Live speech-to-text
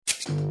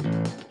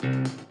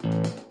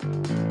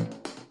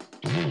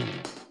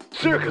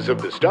Circus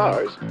of the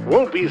Stars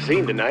won't be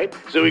seen tonight,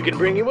 so we can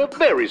bring you a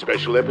very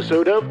special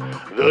episode of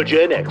The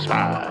Gen X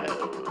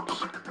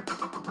Files.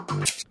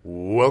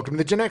 Welcome to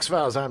The Gen X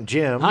Files. I'm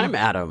Jim. I'm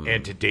Adam.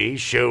 And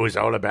today's show is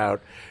all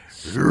about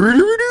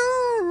Scooby-Doo,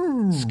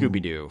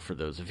 for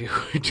those of you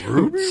who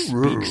don't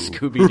speak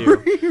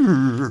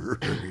Scooby-Doo.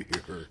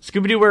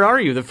 Scooby-Doo, where are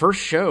you? The first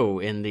show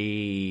in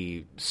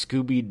the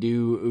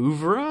Scooby-Doo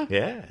oeuvre?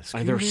 Yeah.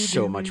 There's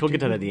so much. We'll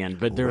get to that at the end,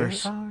 but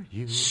there's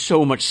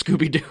so much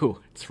Scooby-Doo.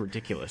 It's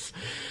ridiculous.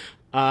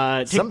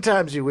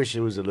 Sometimes you wish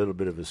it was a little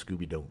bit of a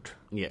Scooby-Don't.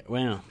 Yeah,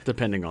 well,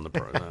 depending on the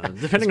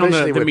depending on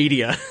the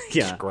media.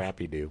 Yeah.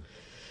 Scrappy-Doo.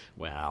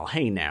 Well,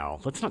 hey now,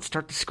 let's not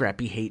start the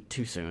Scrappy hate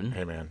too soon.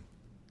 Hey, man.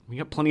 We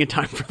got plenty of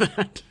time for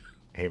that.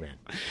 Hey, man.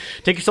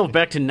 Take yourself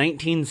back to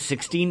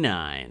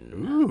 1969.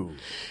 Ooh.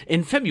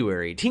 In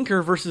February,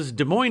 Tinker versus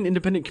Des Moines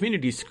Independent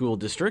Community School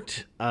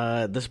District,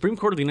 the Supreme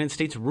Court of the United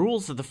States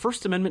rules that the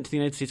First Amendment to the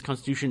United States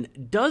Constitution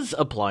does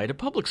apply to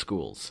public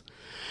schools.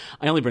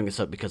 I only bring this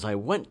up because I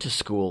went to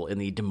school in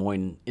the Des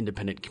Moines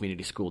Independent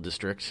Community School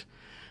District,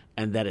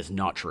 and that is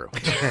not true.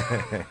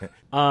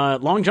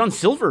 Long John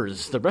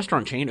Silver's, the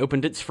restaurant chain,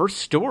 opened its first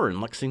store in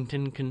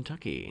Lexington,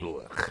 Kentucky.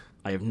 Ugh.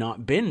 I have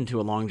not been to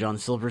a Long John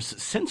Silver's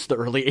since the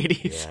early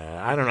 80s.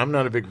 Yeah, I don't know. I'm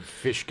not a big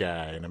fish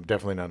guy, and I'm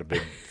definitely not a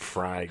big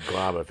fried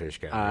glob of fish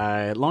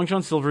guy. Long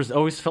John Silver's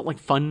always felt like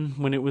fun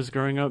when it was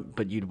growing up,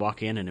 but you'd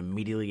walk in and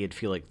immediately you'd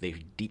feel like they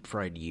deep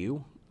fried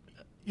you.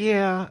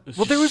 Yeah.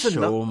 Well, there was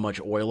so much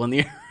oil in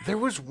the air. There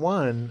was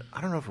one, I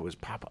don't know if it was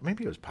Popeye,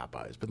 maybe it was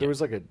Popeye's, but there was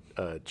like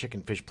a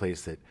chicken fish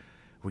place that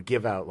would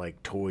give out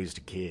like toys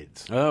to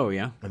kids. Oh,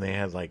 yeah. And they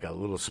had like a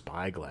little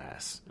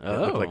spyglass that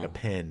Oh. looked like a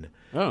pen.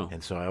 Oh.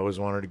 And so I always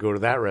wanted to go to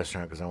that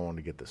restaurant because I wanted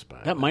to get the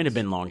spyglass. That might have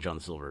been Long John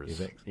Silver's. You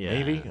think? Yeah.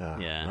 Maybe?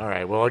 Yeah. All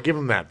right, well, I'll give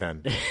him that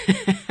then.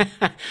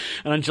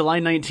 And on July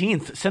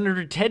 19th,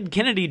 Senator Ted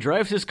Kennedy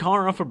drives his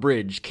car off a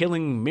bridge,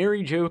 killing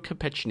Mary Jo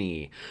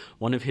Kopechne,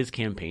 one of his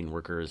campaign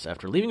workers,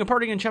 after leaving a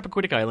party on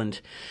Chappaquiddick Island.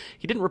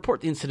 He didn't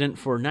report the incident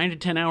for 9 to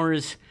 10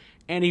 hours,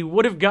 and he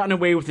would have gotten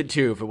away with it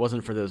too if it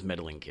wasn't for those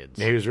meddling kids.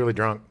 Yeah, he was really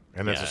drunk,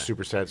 and that's Yeah. a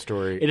super sad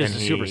story. It is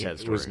and a super sad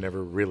story. He was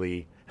never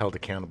really held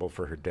accountable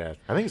for her death.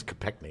 I think it's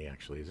Kopechne,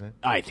 actually, isn't it?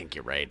 I think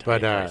you're right.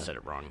 But I said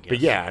it wrong. But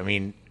yes. yeah, I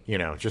mean,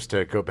 just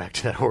to go back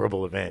to that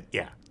horrible event,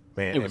 yeah,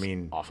 man. It was I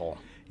mean, awful.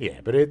 Yeah,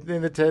 but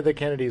the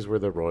Kennedys were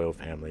the royal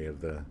family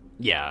of the.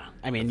 Yeah,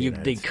 I mean,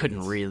 they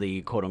couldn't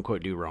really quote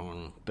unquote do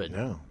wrong, but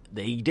No.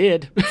 they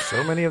did.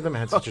 So many of them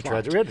had such a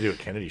tragic. We had to do a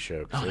Kennedy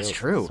show. Oh, that's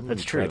true. So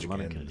That's true. Tragic A lot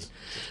of ends.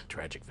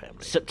 Tragic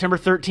family. September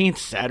 13th,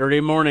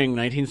 Saturday morning,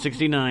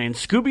 1969.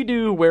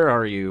 Scooby-Doo, Where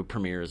Are You?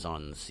 Premieres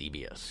on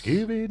CBS.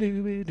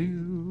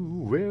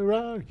 Scooby-Dooby-Doo, where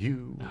are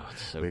you? Oh,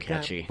 it's so We got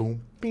catchy.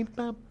 Boom, beep,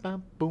 bop,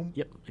 bop, boom.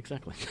 Yep,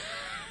 exactly.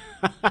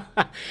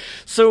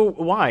 So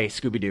why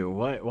Scooby-Doo?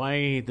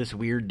 Why this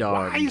weird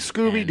dog? Why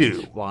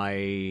Scooby-Doo? And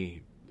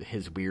why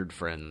his weird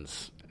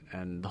friends?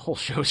 And the whole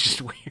show is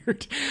just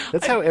weird.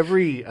 That's how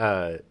every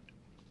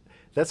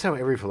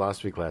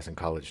philosophy class in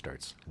college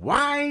starts.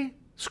 Why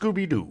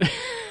Scooby-Doo?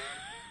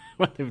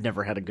 Well, they've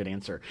never had a good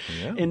answer.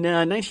 Yeah. In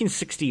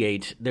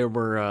 1968, there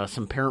were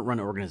some parent-run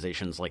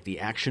organizations like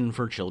the Action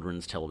for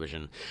Children's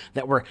Television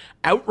that were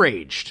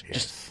outraged,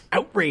 just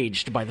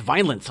outraged by the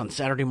violence on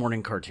Saturday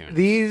morning cartoons.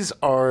 These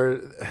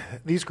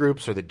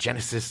groups are the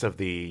genesis of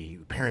the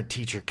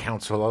parent-teacher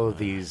council. All of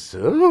these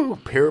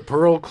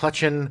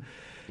pearl-clutching.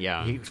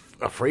 Yeah. He's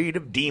afraid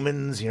of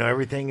demons.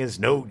 Everything is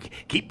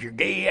keep your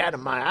gay out of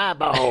my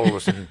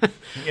eyeballs. And,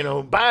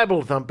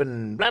 Bible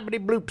thumping,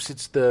 blabbity bloops.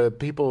 It's the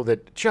people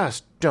that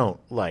just don't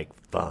like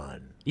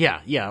fun.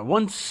 Yeah.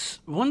 Once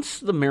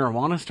the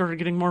marijuana started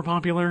getting more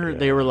popular,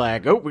 they were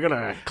like, "Oh, we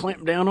gotta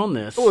clamp down on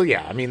this." Well,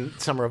 yeah. I mean,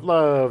 Summer of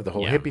Love, the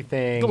whole hippie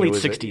thing. The late it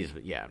was 60s,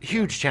 but yeah.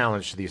 Huge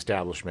challenge to the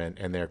establishment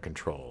and their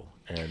control.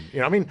 And,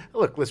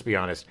 look, let's be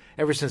honest.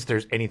 Ever since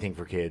there's anything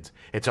for kids,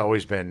 it's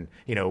always been,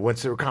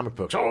 once there were comic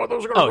books, those are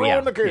going to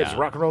ruin the kids. Yeah.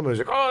 Rock and roll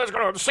music,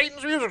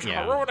 Satan's music's going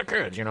to ruin the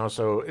kids,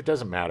 so it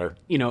doesn't matter.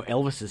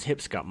 Elvis's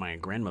hips got my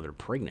grandmother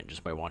pregnant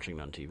just by watching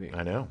it on TV.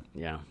 I know.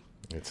 Yeah.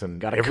 It's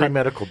in every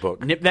medical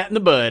book. Nip that in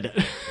the bud.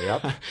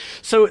 Yep.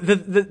 So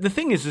the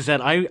thing is that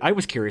I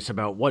was curious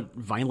about what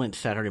violent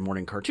Saturday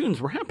morning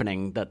cartoons were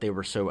happening that they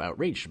were so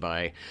outraged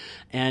by.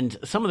 And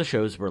some of the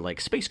shows were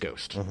like Space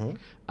Ghost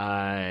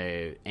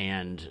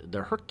and the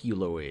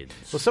Herculoids.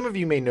 Well, some of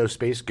you may know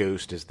Space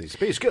Ghost as the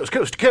Space Ghost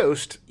Coast to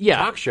Coast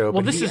talk show.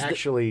 Well, but this is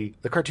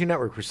the Cartoon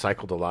Network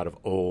recycled a lot of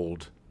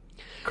old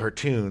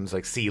cartoons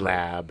like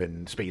C-Lab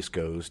and Space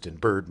Ghost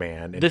and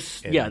Birdman and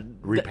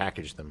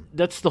repackaged them.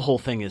 That's the whole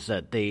thing, is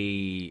that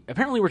they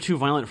apparently were too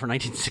violent for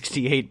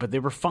 1968, but they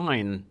were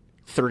fine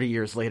 30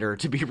 years later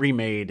to be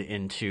remade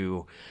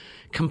into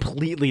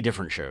completely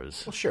different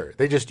shows. Well, sure.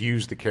 They just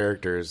used the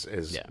characters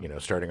as,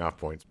 starting off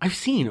points. I've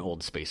seen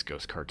old Space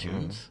Ghost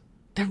cartoons.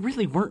 That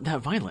really weren't that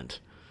violent.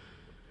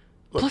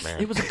 Look, Plus,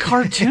 man. it was a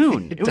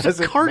cartoon. It was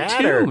a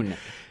cartoon. Matter.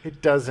 It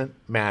doesn't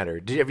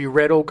matter. Have you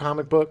read old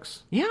comic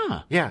books?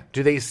 Yeah. Yeah.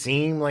 Do they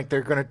seem like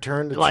they're going to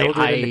turn the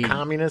children into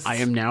communists? I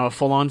am now a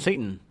full-on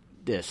Satan.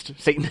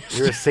 Satanist.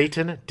 You're a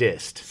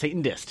Satanist.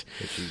 Satanist.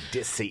 If you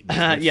diss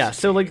Satan. Yeah,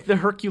 so like the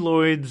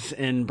Herculoids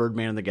and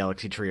Birdman and the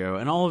Galaxy Trio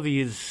and all of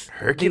these...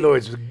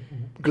 Herculoids with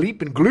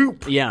Gleep and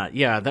Gloop.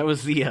 Yeah, that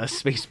was the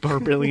space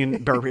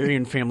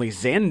barbarian family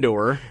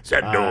Xandor,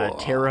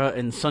 Terra,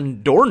 and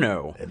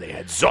Sundorno. And they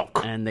had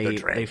Zok, and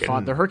they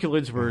fought. The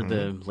Herculoids were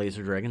the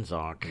laser dragon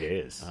Zok.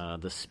 Yes.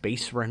 The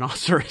space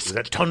rhinoceros. Was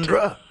that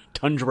Tundra?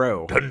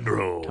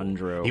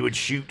 Tundro. He would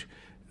shoot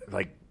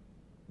like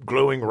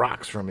glowing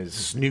rocks from his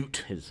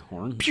snoot. His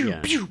horn. Pew,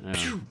 pew,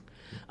 pew.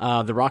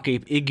 The rock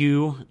ape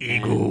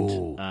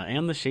Igu.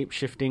 And the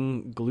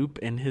shape-shifting Gloop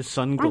and his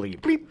son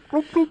Gleep. Bleep,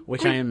 bloop, bloop,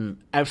 Which bleep. I am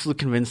absolutely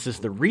convinced is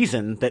the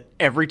reason that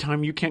every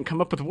time you can't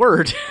come up with a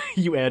word,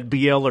 you add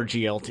BL or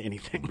GL to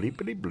anything.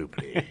 Bleepity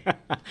bloopity.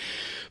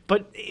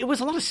 But it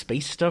was a lot of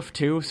space stuff,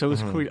 too, so it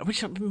was cool,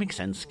 which makes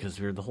sense because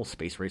the whole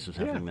space race was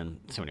happening then.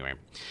 So anyway,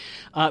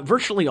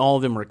 virtually all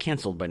of them were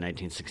canceled by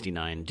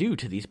 1969 due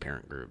to these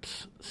parent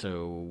groups.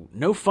 So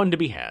no fun to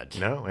be had.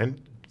 No,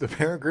 and the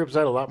parent groups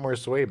had a lot more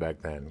sway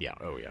back then. Yeah,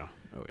 oh yeah.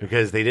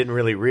 Because they didn't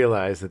really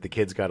realize that the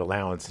kids got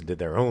allowance and did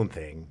their own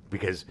thing.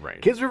 Because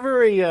Right. kids were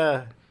very,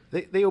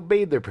 they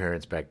obeyed their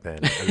parents back then,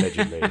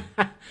 allegedly.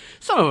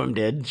 Some of them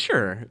did,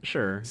 sure.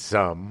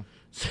 Some.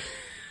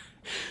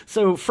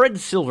 So Fred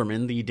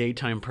Silverman, the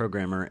daytime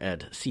programmer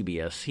at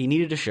CBS, he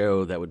needed a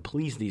show that would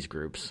please these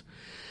groups.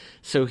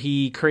 So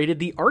he created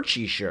the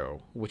Archie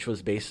Show, which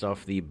was based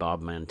off the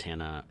Bob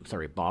Montana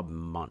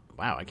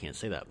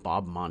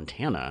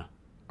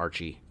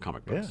Archie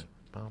comic books.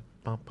 Yeah.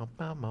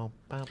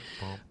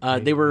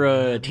 They were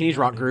a teenage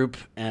rock group,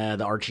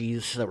 the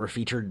Archies, that were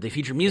featured. They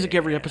featured music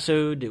every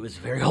episode. It was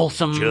very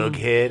wholesome.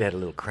 Jughead had a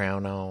little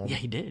crown on. Yeah,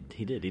 he did.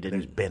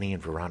 There's Betty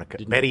and Veronica.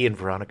 Betty and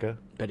Veronica.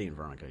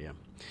 Yeah.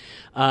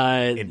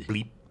 And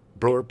Bleep,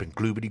 Blorp, and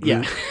Gloobity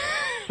Gloop.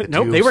 Yeah.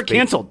 Nope, they were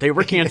canceled.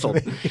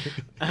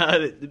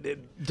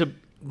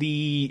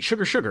 The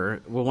Sugar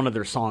Sugar, well, one of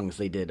their songs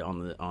they did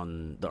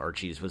on the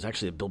Archies was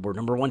actually a Billboard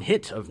 #1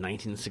 hit of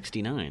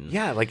 1969.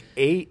 Yeah, like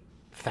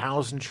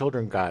 8,000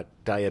 children got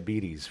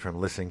diabetes from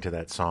listening to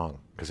that song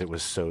because it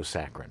was so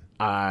saccharine.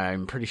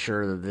 I'm pretty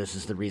sure that this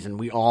is the reason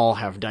we all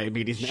have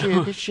diabetes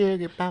now.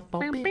 Sugar, bop,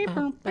 bop, beep,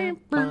 bop, bop,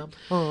 bop.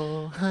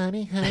 Oh,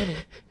 honey, honey.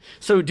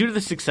 So, due to the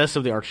success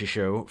of the Archie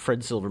Show,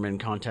 Fred Silverman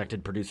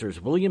contacted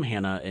producers William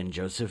Hanna and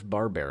Joseph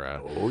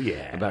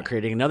Barbera about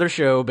creating another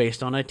show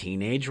based on a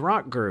teenage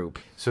rock group.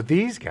 So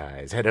these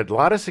guys had a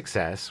lot of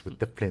success with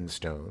the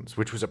Flintstones,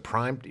 which was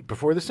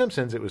before The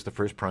Simpsons, it was the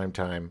first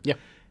primetime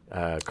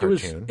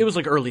cartoon. It was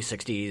like early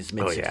 60s,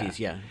 mid 60s,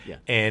 yeah.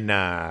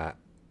 And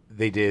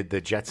they did the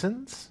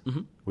Jetsons,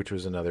 which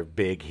was another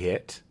big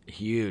hit.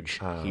 Huge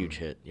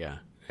hit, yeah.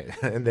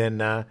 And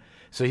then,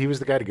 so he was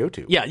the guy to go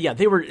to. Yeah,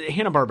 they were,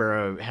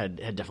 Hanna-Barbera had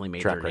definitely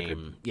made their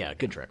name. Yeah,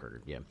 good track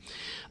record, yeah.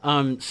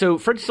 So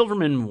Fred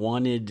Silverman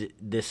wanted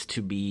this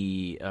to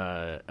be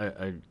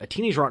a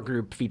teenage rock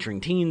group featuring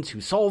teens who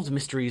solved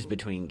mysteries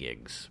between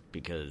gigs,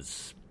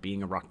 because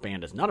being a rock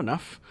band is not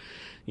enough.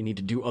 You need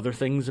to do other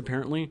things,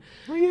 apparently.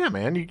 Well, yeah,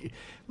 man.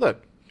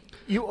 Look,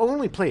 you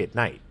only play at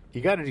night. You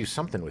got to do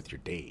something with your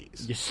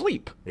days. You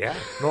sleep. Yeah?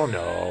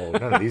 No,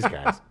 none of these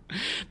guys.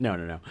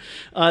 No.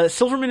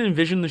 Silverman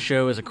envisioned the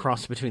show as a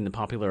cross between the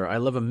popular I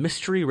Love a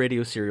Mystery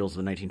radio serials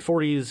of the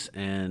 1940s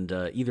and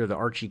either the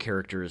Archie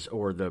characters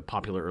or the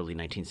popular early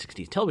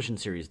 1960s television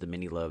series, The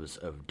Mini Loves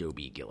of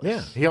Dobie Gillis.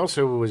 Yeah. He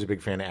also was a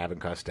big fan of Abbott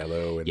and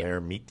Costello and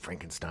their Meet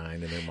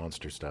Frankenstein and their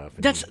monster stuff.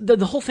 And That's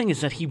the whole thing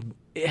is that he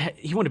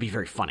wanted to be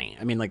very funny.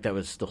 I mean, like, that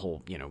was the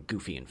whole,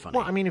 goofy and funny.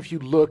 Well, I mean, if you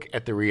look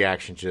at the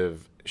reactions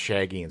of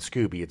Shaggy and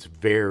Scooby, it's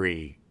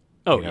very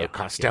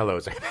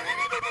Costello's.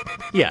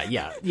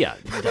 Yeah,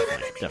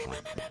 definitely.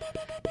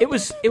 It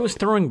was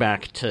throwing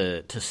back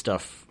to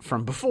stuff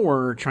from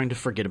before, trying to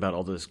forget about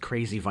all those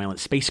crazy,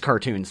 violent space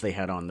cartoons they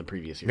had on the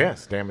previous year.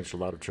 Yes, damaged a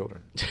lot of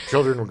children.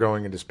 Children were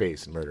going into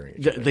space and murdering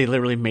each other. They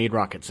literally made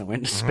rockets and went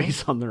into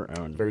space on their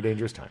own. Very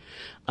dangerous time.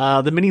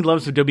 The Mini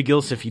Loves of Dobie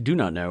Gillis, if you do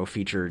not know,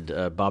 featured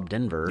Bob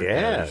Denver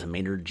as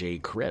Maynard J.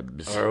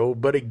 Krebs. Our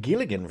old buddy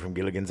Gilligan from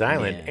Gilligan's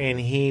Island. Yeah. And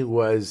he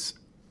was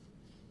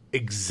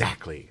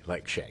exactly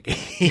like Shaggy.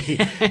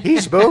 He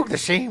spoke the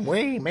same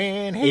way,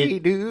 man. Hey,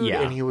 dude.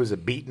 Yeah. And he was a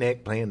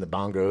beatnik playing the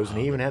bongos, and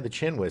he even had the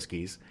chin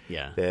whiskies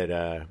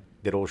that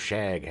old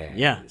Shag had.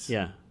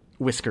 Yeah.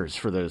 Whiskers,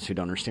 for those who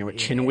don't understand what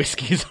chin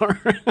whiskies are.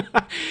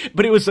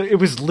 But it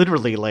was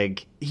literally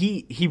like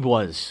he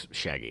was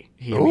Shaggy.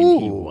 He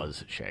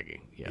was Shaggy.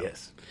 Yeah.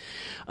 Yes.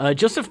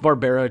 Joseph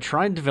Barbera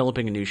tried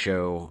developing a new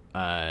show,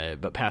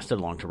 but passed it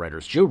along to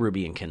writers Joe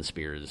Ruby and Ken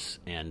Spears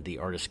and the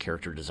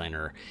artist-character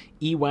designer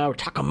Iwao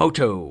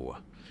Takamoto,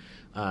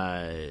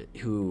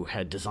 who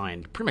had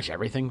designed pretty much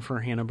everything for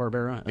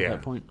Hanna-Barbera at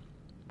that point.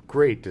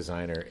 Great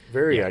designer,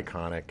 very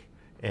iconic,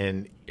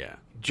 and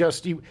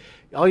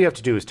all you have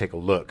to do is take a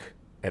look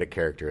at a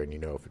character and you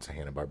know if it's a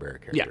Hanna-Barbera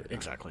character. Yeah,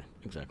 exactly.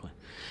 He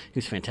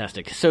was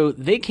fantastic. So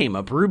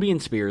Ruby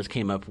and Spears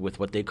came up with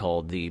what they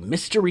called the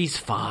Mysteries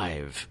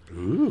 5.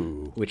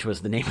 Ooh. Which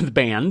was the name of the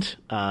band.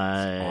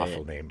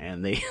 Awful name.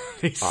 And they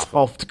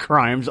solved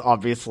crimes,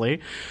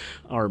 obviously,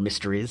 or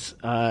mysteries.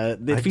 I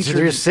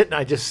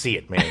just see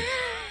it, man.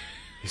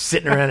 You're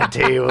sitting around a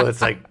table,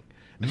 it's like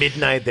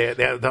midnight,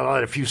 they'll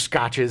had a few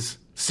scotches,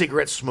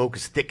 cigarette smoke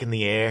is thick in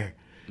the air,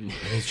 and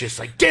he's just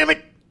like, damn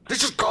it,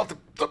 this is called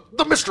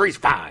the Mysteries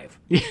 5.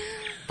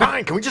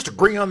 Fine, can we just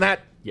agree on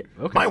that? Yeah,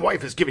 okay. My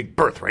wife is giving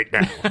birth right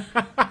now.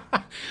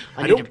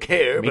 I don't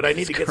care, but I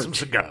need to get some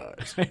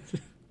cigars.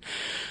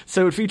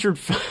 So it featured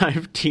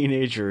 5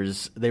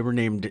 teenagers. They were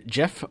named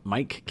Jeff,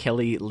 Mike,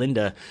 Kelly,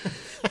 Linda,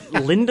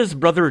 Linda's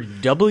brother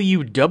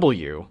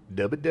WW,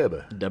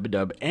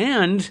 Dubba,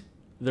 and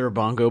their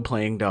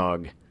bongo-playing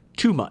dog,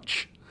 Too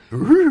Much.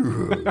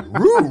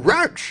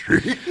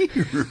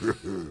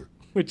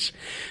 Which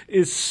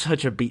is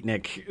such a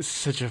beatnik,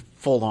 such a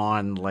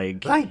full-on,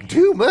 like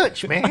too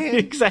much, man.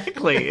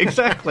 Exactly.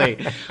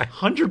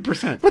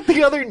 100%. But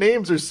the other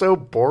names are so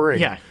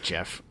boring. Yeah,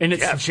 Jeff. And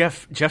it's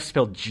Jeff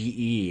spelled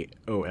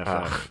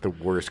Geoff. The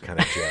worst kind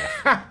of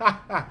Jeff.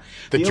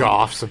 the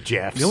Joffs of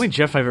Jeffs. The only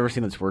Jeff I've ever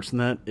seen that's worse than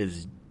that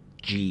is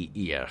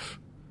GEF,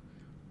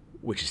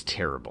 which is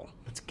terrible.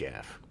 It's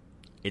Gaff.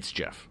 It's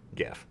Jeff.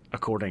 Gaff.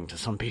 According to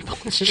some people,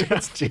 it's Jeff.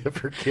 It's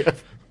Jeff or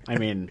Gif. I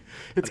mean,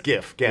 it's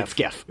Gif. It's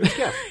Gif. It's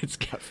Gif. It's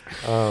Gif.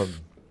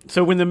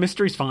 So when the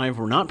Mysteries 5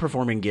 were not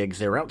performing gigs,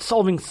 they were out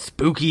solving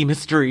spooky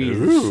mysteries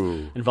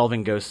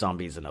involving ghosts,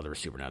 zombies, and other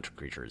supernatural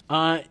creatures.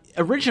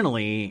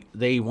 Originally,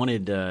 they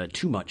wanted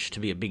Too Much to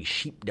be a big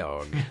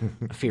sheepdog,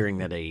 fearing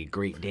that a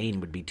Great Dane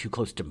would be too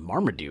close to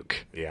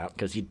Marmaduke. Yeah.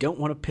 Because you don't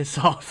want to piss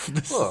off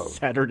the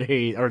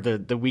Saturday or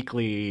the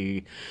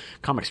weekly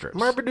comic strips.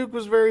 Marmaduke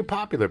was very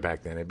popular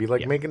back then. It'd be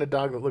like making a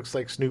dog that looks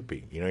like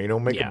Snoopy. You know, you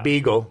don't make a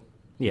beagle.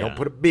 You don't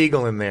put a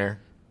beagle in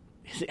there.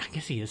 I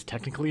guess he is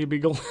technically a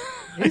beagle.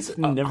 He's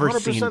never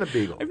 100% a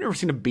beagle. I've never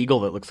seen a beagle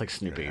that looks like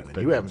Snoopy. Yeah,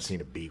 but you haven't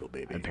seen a beagle,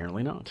 baby.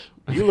 Apparently not.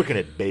 You're looking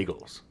at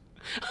bagels.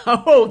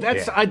 Oh,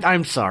 that's. Yeah.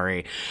 I'm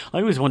sorry. I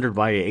always wondered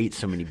why I ate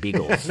so many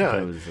beagles.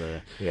 No.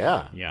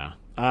 Yeah.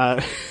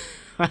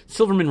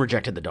 Silverman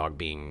rejected the dog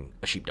being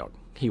a sheepdog.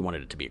 He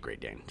wanted it to be a Great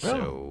Dane.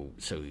 So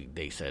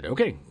they said,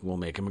 okay, we'll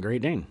make him a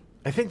Great Dane.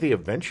 I think they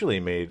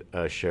eventually made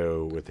a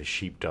show with a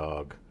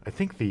sheepdog. I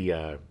think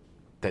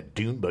that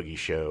Dune Buggy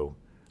show.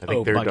 I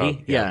think their Buggy?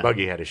 dog. Yeah,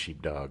 Buggy had a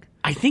sheepdog.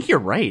 I think you're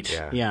right.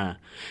 Yeah.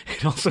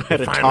 It also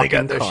had a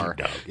talking car.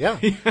 Sheepdog. Yeah.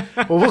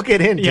 Well, we'll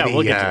get into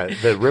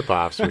the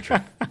ripoffs, which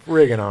are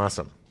friggin'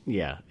 awesome.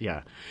 Yeah.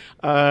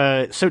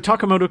 So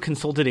Takamoto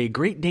consulted a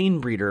Great Dane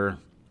breeder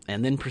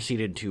and then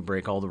proceeded to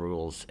break all the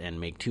rules and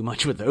make Too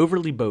Much with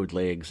overly bowed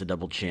legs, a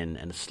double chin,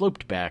 and a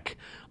sloped back,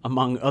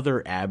 among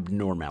other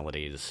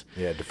abnormalities.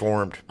 Yeah,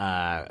 deformed.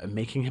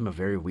 Making him a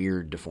very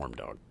weird, deformed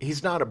dog.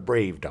 He's not a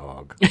brave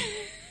dog.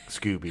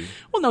 Scooby.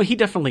 Well, no, he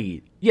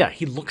definitely,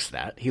 he looks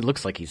that. He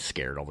looks like he's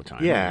scared all the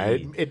time. Yeah,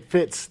 it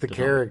fits the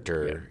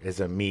character as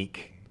a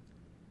meek,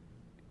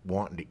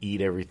 wanting to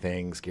eat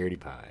everything, scaredy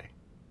pie.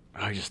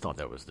 I just thought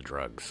that was the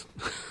drugs.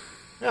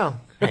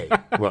 Well, hey,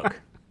 look.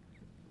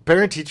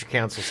 Parent-teacher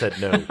council said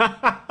no.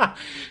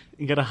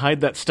 You gotta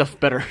hide that stuff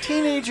better.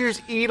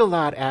 Teenagers eat a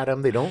lot,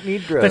 Adam. They don't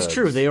need drugs. That's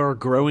true. They are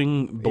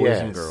growing boys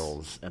and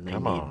girls, and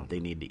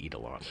they need to eat a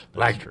lot.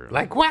 That's true.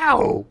 Like,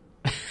 wow.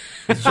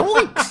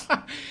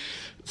 Zoinks.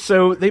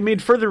 So they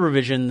made further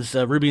revisions.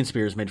 Ruby and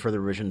Spears made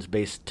further revisions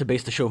to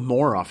base the show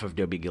more off of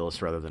Dobie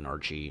Gillis rather than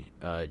Archie.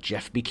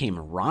 Jeff became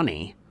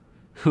Ronnie,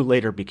 who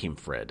later became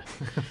Fred.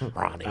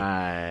 Ronnie.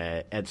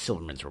 At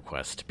Silverman's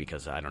request,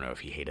 because I don't know if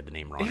he hated the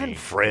name Ronnie. And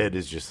Fred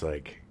is just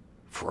like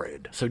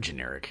Fred. So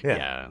generic.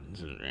 Yeah.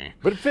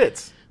 But it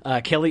fits.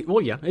 Kelly,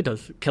 it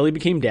does. Kelly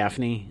became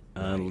Daphne.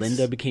 Nice.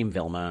 Linda became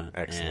Velma.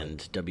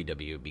 Excellent. And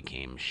WW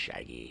became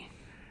Shaggy.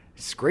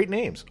 It's great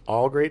names.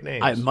 All great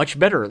names. Much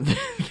better than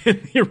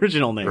the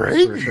original names,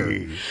 for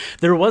sure.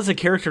 There was a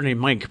character named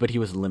Mike, but he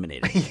was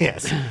eliminated.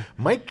 Yes.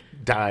 Mike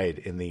died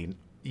in the...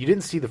 You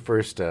didn't see the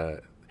first...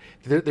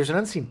 there's an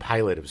unseen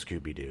pilot of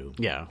Scooby-Doo.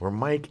 Yeah. Where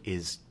Mike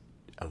is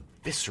a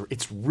visceral...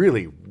 It's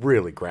really,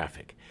 really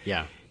graphic.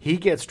 Yeah. He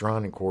gets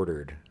drawn and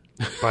quartered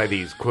by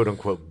these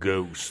quote-unquote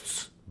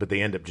ghosts. But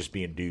they end up just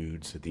being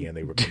dudes at the end.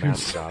 They were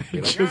mascot.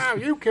 Like,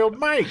 you killed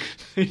Mike.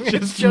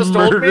 It's just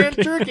old man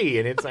turkey.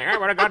 And it's like, I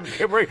would have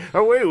gotten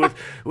away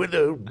with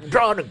the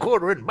drawing and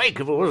quartering Mike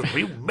if it wasn't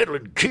you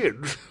meddling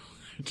kids.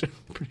 I'm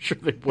pretty sure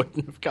they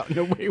wouldn't have gotten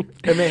away with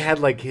it. And they had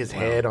like his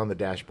head on the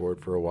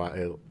dashboard for a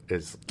while.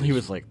 He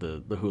was like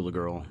the hula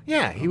girl.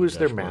 Yeah, he was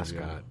their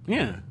mascot.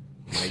 Yeah.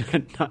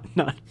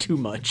 not too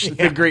much.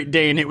 Yeah. The Great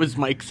Dane, it was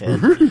Mike's head.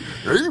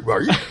 Hey,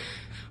 Mike.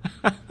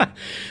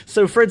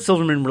 So Fred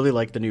Silverman really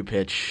liked the new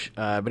pitch,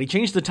 but he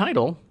changed the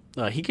title.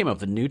 He came up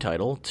with a new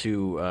title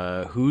to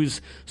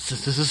Who's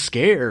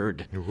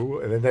Scared?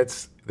 And then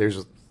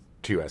there's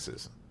two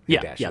S's.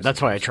 Yeah, that's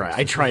why I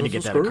tried to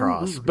get that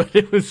across, but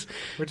it was...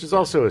 Which is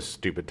also a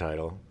stupid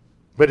title,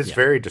 but it's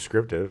very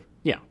descriptive.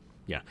 Yeah.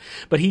 Yeah.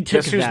 But he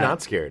took Guess who's that.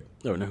 not scared?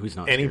 Oh, no, who's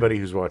not Anybody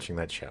who's watching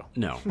that show.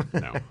 scared?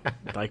 No.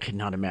 I could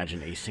not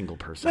imagine a single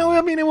person. No,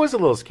 I mean, it was a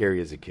little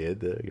scary as a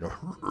kid.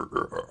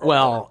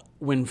 Well,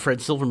 when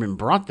Fred Silverman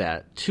brought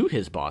that to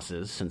his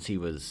bosses, since he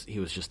was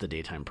just the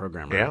daytime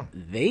programmer,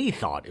 they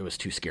thought it was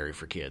too scary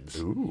for kids.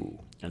 Ooh.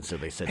 And so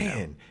they said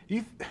Man,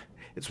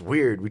 it's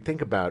weird. We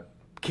think about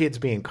kids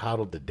being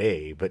coddled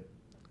today, but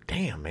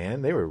damn,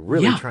 man, they were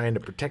really trying to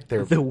protect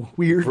the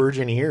weird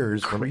virgin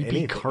ears from creepy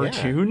anything.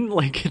 cartoon. Yeah.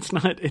 Like it's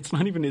not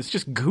even. It's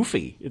just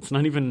goofy. It's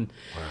not even.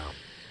 Wow.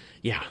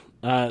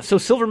 Yeah. So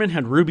Silverman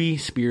had Ruby,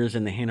 Spears,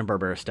 and the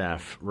Hanna-Barbera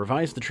staff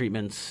revise the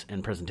treatments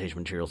and presentation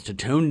materials to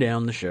tone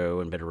down the show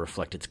and better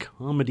reflect its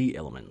comedy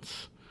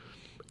elements.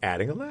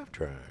 Adding a laugh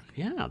track.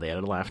 Yeah, they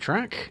added a laugh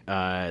track.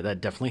 That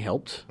definitely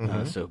helped.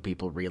 So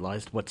people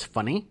realized what's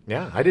funny.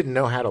 Yeah, I didn't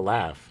know how to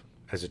laugh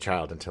as a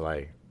child until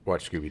I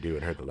watched Scooby-Doo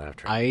and heard the laugh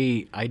track.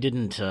 I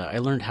didn't. I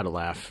learned how to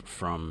laugh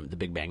from The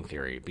Big Bang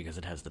Theory because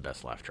it has the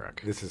best laugh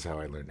track. This is how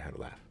I learned how to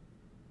laugh.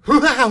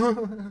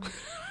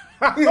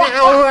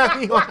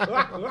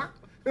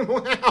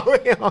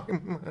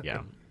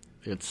 Yeah,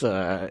 it's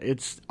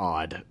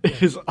odd.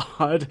 It is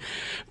odd,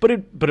 but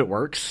it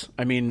works.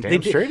 I mean, they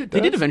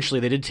did eventually.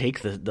 They did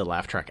take the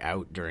laugh track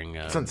out during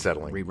it's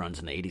unsettling reruns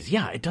in the 80s.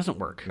 Yeah, it doesn't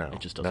work. No,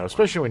 it just doesn't. No,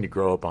 especially when you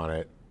grow up on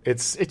it.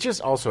 It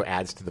just also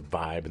adds to the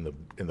vibe and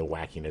the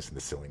wackiness and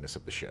the silliness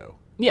of the show.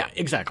 Yeah,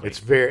 exactly. It's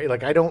very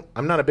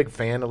I'm not a big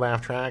fan of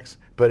laugh tracks,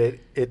 but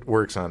it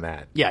works on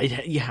that. Yeah,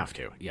 you have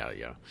to.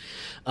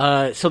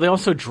 Yeah. So they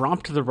also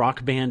dropped the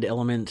rock band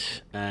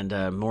element,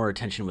 and more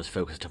attention was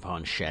focused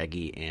upon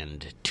Shaggy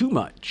and Too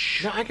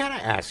Much. Now I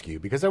gotta ask you,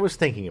 because I was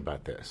thinking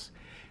about this.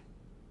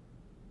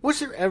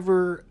 Was there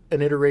ever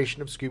an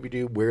iteration of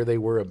Scooby-Doo where they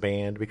were a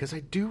band? Because I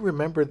do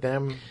remember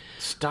them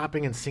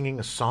stopping and singing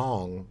a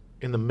song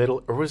in the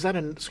middle, or was that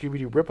a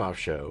Scooby-Doo ripoff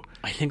show?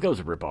 I think that was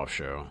a ripoff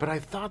show. But I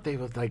thought they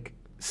would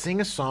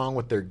sing a song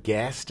with their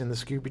guest in the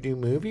Scooby-Doo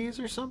movies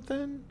or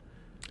something.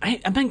 My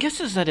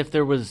guess is that if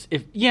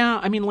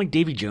like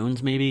Davy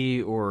Jones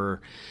maybe,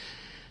 or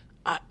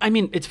I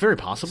mean, it's very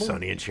possible.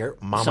 Sonny and Cher,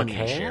 Mama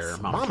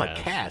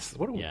Cass.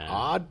 What an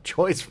odd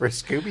choice for a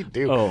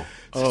Scooby-Doo.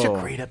 Such a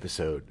great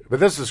episode. But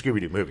this is the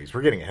Scooby-Doo movies.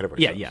 We're getting ahead of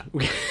ourselves. Yeah.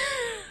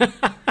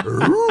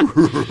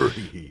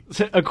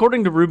 So,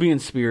 according to Ruby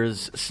and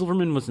Spears,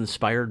 Silverman was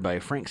inspired by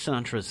Frank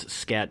Sinatra's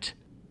scat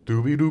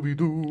Dooby Dooby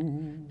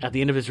Doo at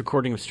the end of his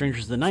recording of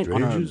Strangers in the Night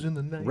on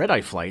a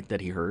red-eye flight that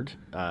he heard.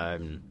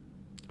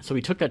 So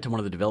he took that to one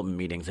of the development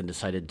meetings and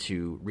decided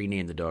to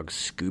rename the dog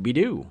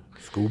Scooby-Doo.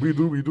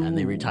 Scooby-Dooby-Doo. And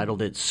they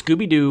retitled it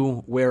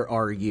Scooby-Doo, Where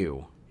Are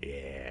You?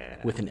 Yeah.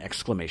 With an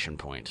exclamation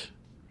point.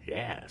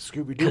 Yeah,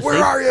 Scooby-Doo,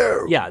 where are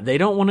you? Yeah, they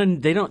don't want to.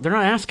 They're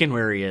not asking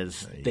where he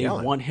is. They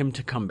want him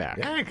to come back.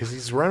 Yeah, because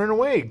he's running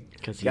away.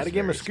 Because got to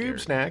give him a Scoob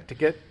snack to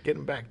get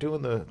him back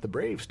doing the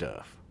brave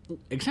stuff.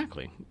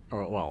 Exactly.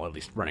 Or, well, at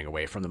least running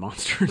away from the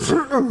monsters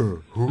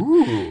and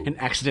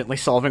accidentally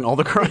solving all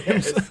the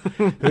crimes.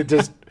 Yes.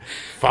 Just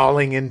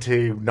falling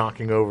into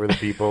knocking over the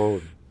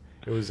people.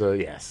 It was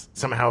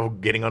somehow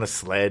getting on a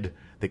sled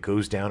that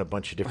goes down a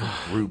bunch of different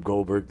Rube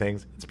Goldberg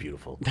things. It's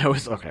beautiful. That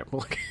was okay.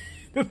 Well,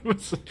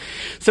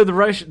 so the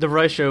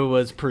Rush show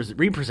was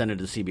represented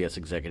to CBS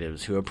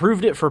executives who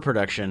approved it for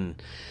production,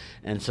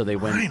 and so they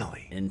went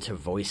into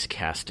voice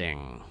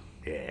casting.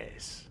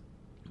 Yes.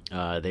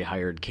 They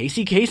hired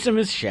Casey Kasem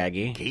as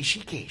Shaggy.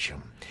 Casey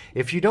Kasem.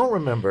 If you don't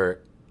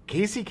remember,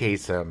 Casey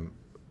Kasem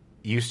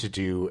used to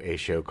do a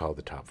show called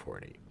The Top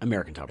 40.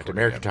 American Top 40.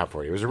 American Top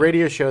 40. It was a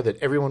radio show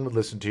that everyone would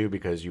listen to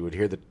because you would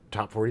hear the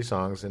top 40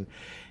 songs, and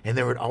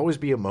there would always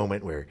be a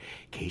moment where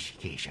Casey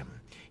Kasem,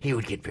 he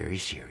would get very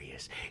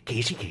serious.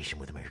 Casey Kasem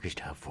with America's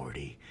Top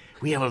 40.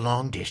 We have a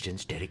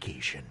long-distance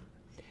dedication.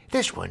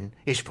 This one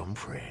is from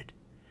Fred.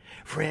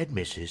 Fred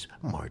misses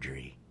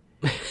Marjorie.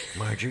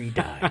 Marjorie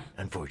died,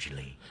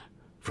 unfortunately,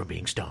 from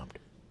being stomped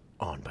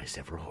on by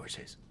several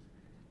horses.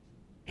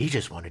 He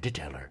just wanted to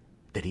tell her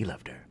that he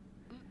loved her.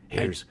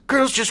 Here's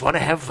Girls Just Want to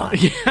Have Fun.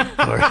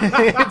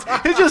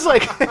 Yeah. it's just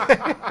like...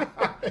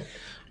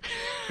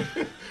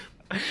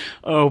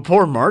 Oh,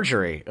 poor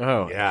Marjorie.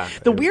 Oh, yeah.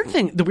 The weird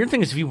thing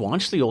is, if you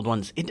watch the old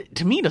ones, it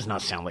to me does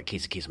not sound like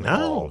Casey Kasem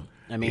at all.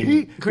 I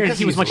mean, granted,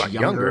 he was much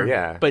younger,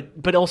 yeah.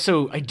 But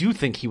also, I do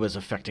think he was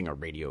affecting a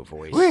radio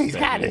voice. Well, he's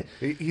got it.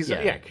 He's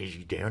because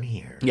you're down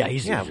here. Yeah,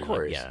 he's of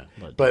course. Yeah,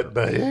 but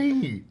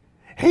hey,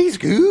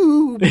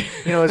 Scoob.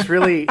 It's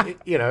really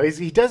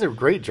he does a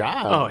great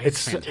job. Oh,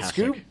 it's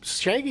fantastic. Scoob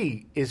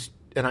Shaggy is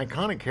an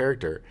iconic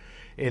character.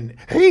 And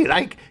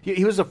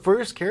he was the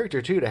first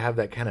character too to have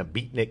that kind of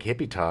beatnik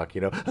hippie talk,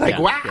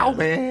 wow,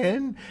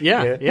 man,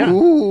 yeah,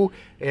 ooh,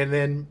 and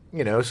then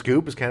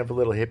Scoob was kind of a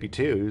little hippie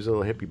too. He was a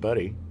little hippie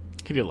buddy.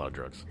 He did a lot of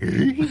drugs.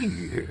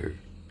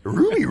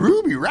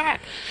 Ruby, rock.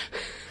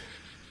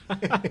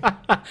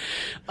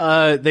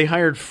 They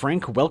hired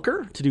Frank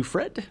Welker to do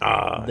Fred.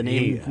 The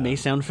name may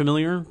sound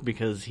familiar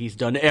because he's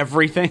done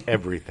everything.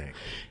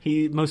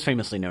 He most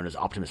famously known as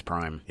Optimus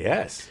Prime.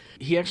 Yes.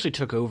 He actually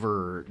took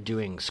over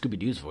doing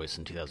Scooby-Doo's voice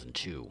in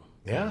 2002.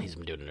 Yeah. And he's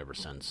been doing it ever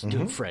since.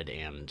 Doing Fred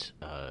and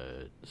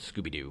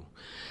Scooby-Doo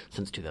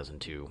since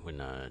 2002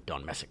 when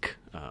Don Messick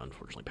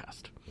unfortunately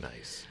passed.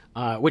 Nice.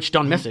 Which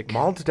Don Messick...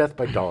 Mauled to death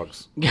by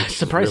dogs. Yeah,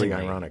 surprisingly.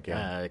 Really ironic,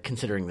 yeah.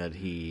 Considering that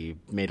he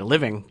made a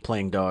living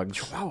playing dogs.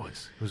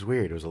 Chihuahuas. It was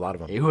weird. It was a lot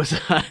of them. It was...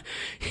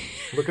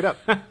 Look it up.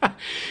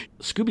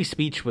 Scooby's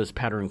speech was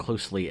patterned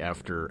closely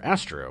after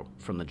Astro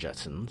from the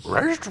Jetsons.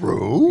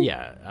 Astro?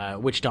 Yeah,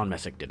 which Don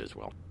Messick did as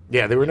well.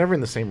 Yeah, they were never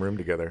in the same room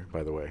together,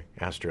 by the way,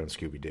 Astro and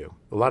Scooby-Doo.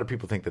 A lot of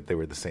people think that they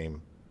were the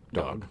same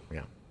dog.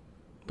 Yeah.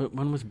 But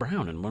one was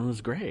brown and one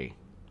was gray.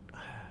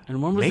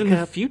 And one was in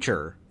the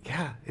future.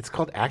 Yeah, it's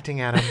called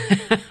acting, Adam.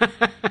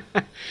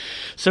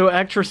 So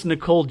actress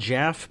Nicole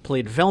Jaff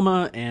played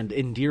Velma, and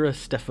Indira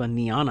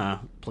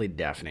Stefaniana played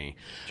Daphne.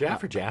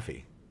 Jaff or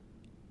Jaffe?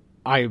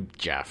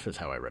 Jaff is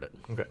how I read it.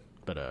 Okay.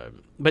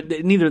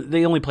 But neither,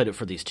 they only played it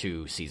for these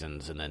 2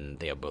 seasons, and then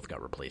they both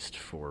got replaced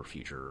for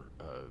future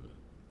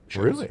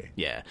shows. Really?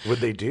 Yeah.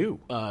 What'd they do?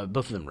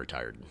 Both of them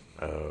retired.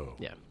 Oh.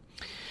 Yeah.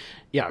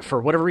 Yeah,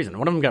 for whatever reason.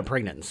 One of them got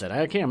pregnant and said,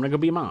 okay, I'm going to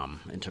go be a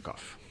mom, and took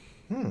off.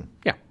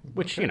 Yeah,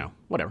 which,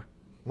 whatever.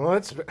 Well,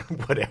 that's...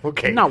 whatever.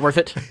 Okay. Not worth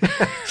it.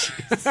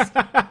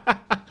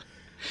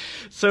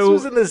 So,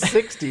 this was in the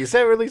 60s,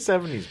 early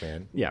 70s,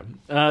 man.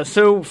 Yeah.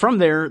 So from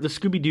there, the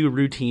Scooby-Doo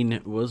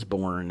routine was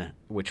born,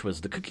 which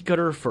was the cookie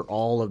cutter for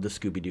all of the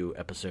Scooby-Doo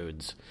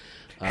episodes.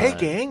 Hey,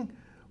 gang,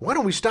 why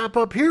don't we stop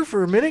up here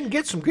for a minute and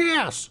get some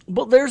gas?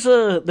 Well, there's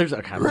a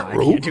kind of... I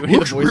can't do any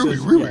of the voices.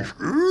 Really,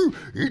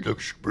 it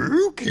looks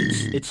spooky.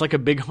 It's like a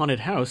big haunted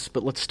house,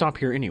 but let's stop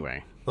here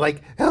anyway.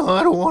 Like, oh,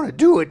 I don't want to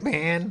do it,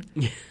 man.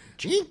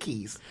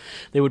 Jinkies.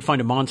 They would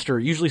find a monster.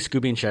 Usually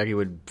Scooby and Shaggy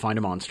would find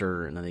a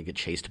monster, and then they'd get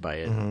chased by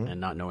it,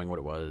 and not knowing what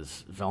it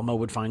was. Velma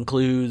would find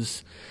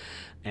clues,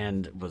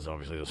 and was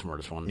obviously the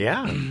smartest one.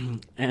 Yeah.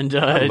 And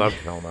I loved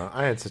Velma.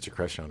 I had such a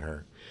crush on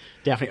her.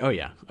 Daphne, oh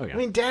yeah. I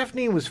mean,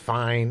 Daphne was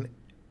fine,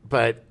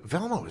 but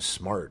Velma was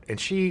smart, and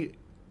she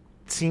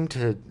seemed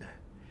to...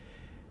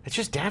 It's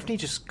just Daphne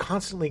just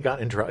constantly got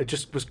into it.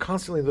 Just was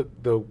constantly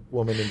the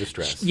woman in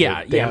distress.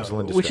 Yeah, the damsel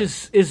in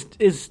distress. Which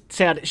is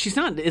sad. She's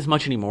not as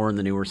much anymore in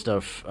the newer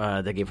stuff.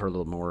 They gave her a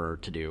little more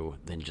to do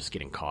than just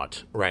getting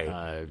caught.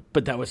 Right.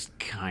 But that was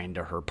kind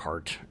of her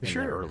part in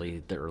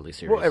the early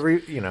series.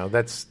 Well,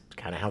 that's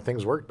kind of how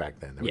things worked back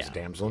then. There was a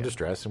damsel in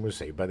distress and was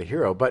saved by the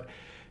hero. But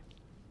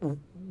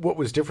what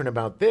was different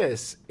about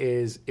this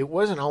is it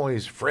wasn't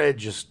always Fred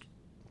just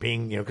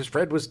being, because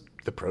Fred was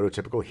the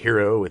prototypical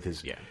hero with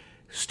his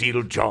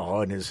steel jaw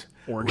and his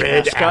orange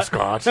red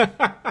ascot,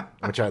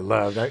 which I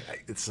loved.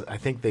 I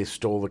think they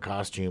stole the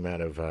costume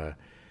out of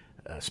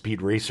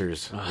Speed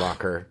Racer's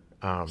locker.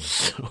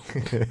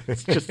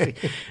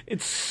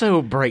 It's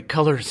so bright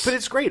colors, but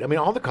it's great. I mean,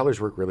 all the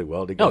colors work really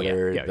well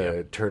together.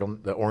 Oh,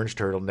 the orange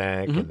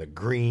turtleneck and the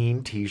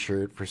green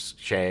T-shirt for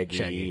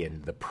Shaggy,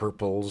 and the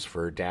purples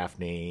for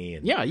Daphne.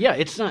 And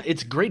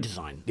it's great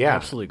design. Yeah,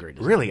 absolutely great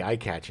design. Really eye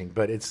catching.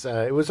 But it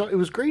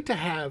was great to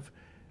have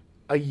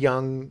a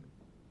young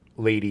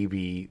lady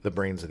be the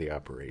brains of the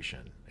operation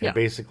and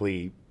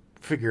basically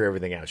figure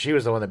everything out. She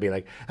was the one that'd be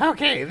like,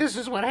 okay, this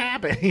is what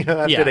happened.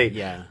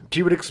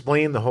 She would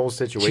explain the whole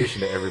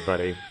situation to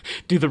everybody.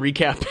 Do the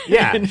recap.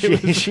 Yeah,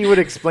 she would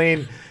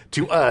explain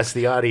to us,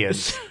 the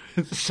audience.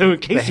 So in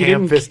case you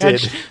didn't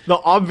catch the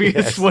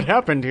obvious what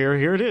happened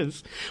here it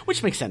is.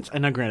 Which makes sense.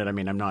 And now granted, I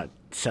mean, I'm not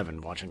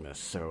 7 watching this,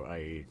 so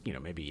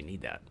maybe you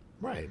need that.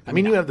 Right. I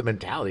mean, you have the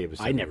mentality of a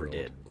 7-year-old. I never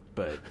did,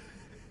 but...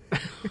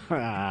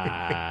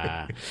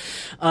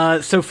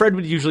 So Fred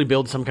would usually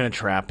build some kind of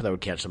trap that would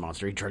catch the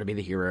monster. He'd try to be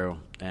the hero,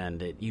 and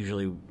it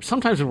usually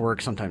sometimes would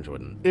work, sometimes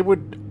wouldn't. It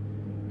would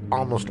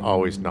almost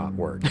always not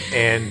work,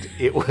 and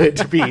it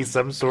would be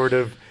some sort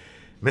of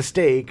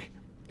mistake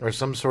or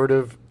some sort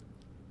of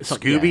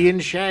Scooby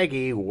and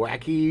Shaggy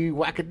wacky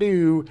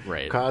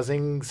wackadoo,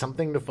 causing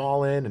something to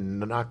fall in and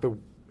knock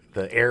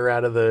the air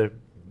out of the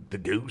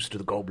goose to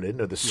the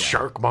goblin or the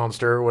shark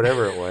monster or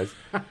whatever it was.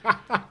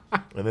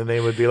 And then they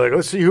would be like,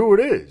 let's see who it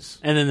is.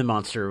 And then the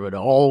monster would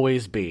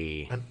always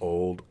be... an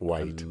old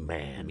white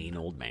man. A mean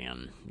old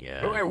man,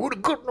 yeah. I would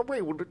have gotten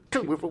away with it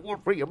too if it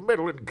weren't for your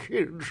meddling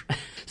kids.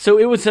 So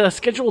it was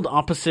scheduled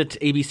opposite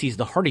ABC's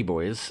The Hardy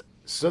Boys.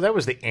 So that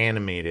was the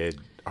animated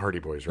Hardy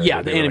Boys, right?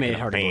 Yeah, the animated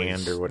Hardy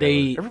Boys. Band or whatever.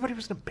 Everybody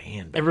was in a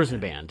band. Everybody was in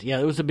a band. Yeah,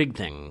 it was a big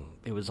thing.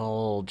 It was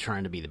all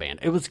trying to be the band.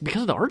 It was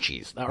because of the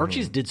Archies. The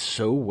Archies did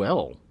so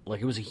well. Like,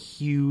 it was a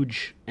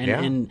huge...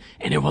 And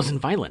it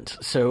wasn't violent.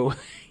 So,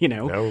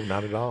 No,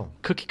 not at all.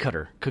 Cookie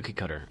cutter.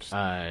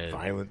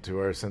 Violent to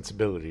our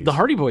sensibilities. The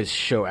Hardy Boys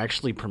show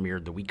actually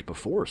premiered the week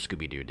before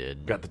Scooby-Doo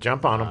did. Got the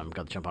jump on them.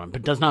 But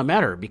it does not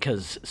matter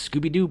because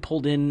Scooby-Doo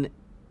pulled in,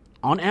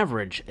 on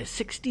average, a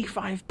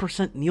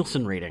 65%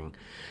 Nielsen rating,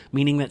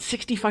 meaning that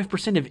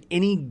 65% of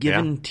any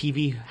given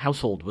TV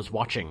household was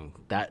watching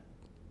that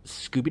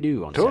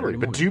Scooby-Doo on Saturday morning.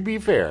 But to be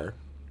fair,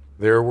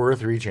 there were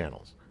 3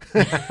 channels.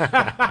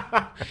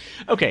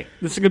 Okay,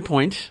 that's a good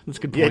point.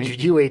 You had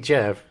your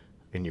UHF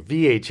and your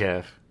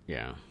VHF.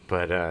 Yeah.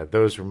 But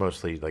those were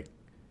mostly like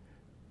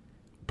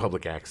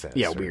public access.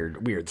 Yeah,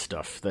 weird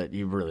stuff that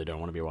you really don't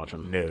want to be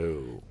watching.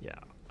 No. Yeah.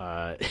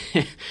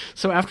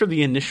 So after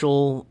the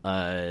initial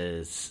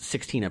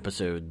 16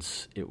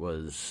 episodes, it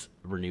was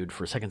renewed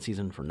for a second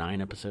season for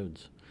 9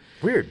 episodes.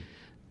 Weird.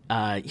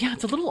 Yeah,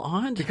 it's a little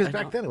odd. Because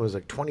back then it was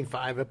like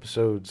 25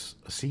 episodes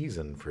a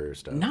season for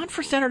stuff. Not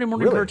for Saturday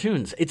morning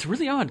cartoons. It's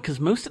really odd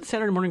because most of the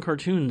Saturday morning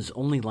cartoons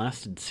only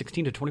lasted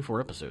 16 to 24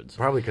 episodes.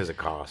 Probably because of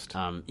cost.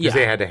 Because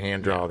they had to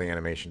hand draw the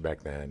animation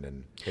back then,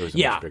 and it was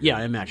much bigger. Yeah,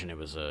 I imagine it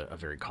was a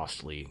very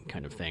costly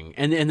kind of thing.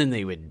 And then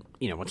they would,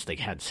 once they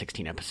had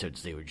 16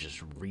 episodes, they would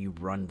just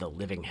rerun the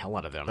living hell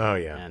out of them. Oh,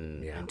 yeah.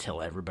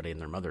 Until everybody and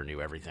their mother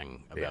knew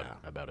everything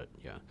about it.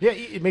 Yeah. Yeah,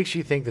 it makes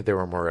you think that there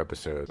were more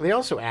episodes. They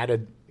also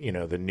added,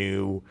 the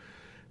new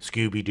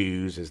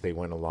Scooby-Doos as they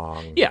went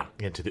along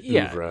into the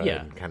oeuvre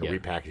and kind of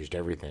repackaged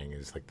everything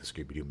as like the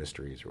Scooby-Doo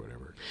mysteries or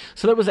whatever.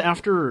 So that was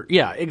after,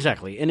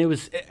 exactly. And that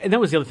was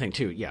the other thing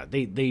too. Yeah,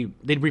 they'd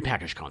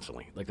repackage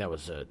constantly. Like that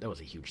was a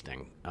huge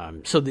thing.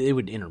 So they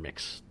would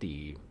intermix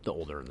the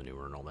older and the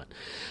newer and all that.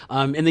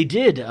 And they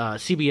did,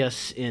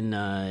 CBS in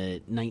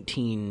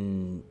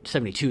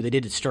 1972, they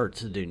did start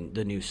the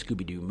new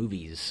Scooby-Doo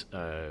movies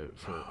on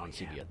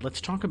CBS.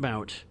 Let's talk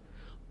about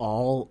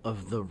all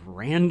of the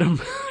random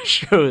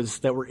shows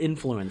that were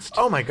influenced.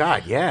 Oh my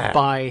God, yeah.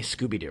 By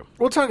Scooby-Doo.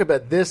 We'll talk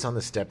about this on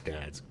the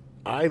Stepdads.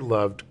 I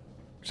loved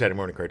Saturday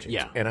morning cartoons.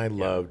 Yeah. And I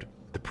loved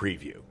the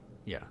preview.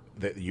 Yeah.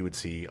 That you would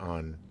see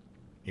on,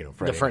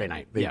 Friday the Friday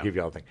night. They give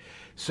you all the thing.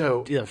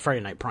 So the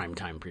Friday night prime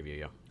time preview,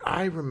 yeah.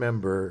 I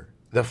remember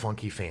the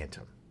Funky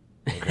Phantom.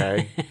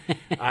 Okay?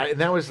 And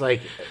that was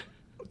like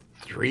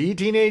 3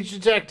 teenage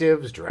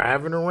detectives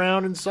driving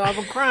around and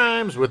solving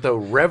crimes with a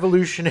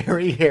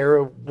Revolutionary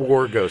Era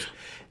war ghost.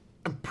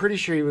 I'm pretty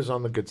sure he was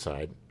on the good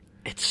side.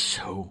 It's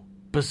so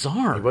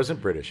bizarre. He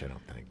wasn't British, I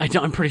don't think.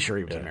 I'm pretty sure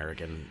he was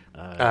American.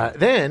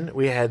 Then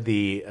we had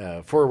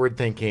the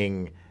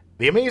forward-thinking,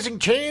 The Amazing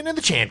Chan and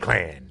the Chan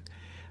Clan.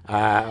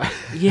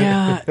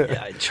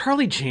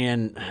 Charlie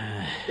Chan.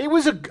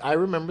 I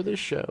remember this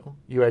show.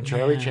 You had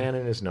Charlie Chan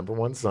and his number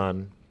one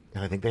son,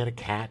 and I think they had a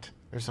cat.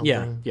 Or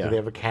something? Yeah. Did they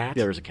have a cat?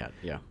 Yeah, there was a cat,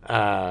 yeah.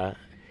 I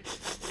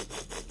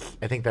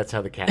think that's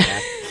how the cat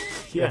acted.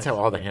 That's how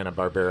all the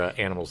Hanna-Barbera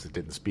animals that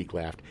didn't speak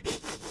laughed.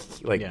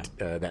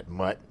 That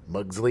mutt,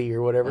 Mugsley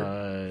or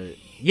whatever.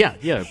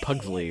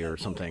 Pugsley or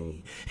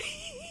something.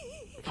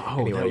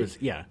 Oh, anyway, that was,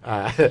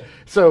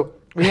 so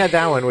we had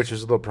that one, which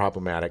was a little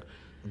problematic.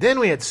 Then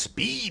we had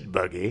Speed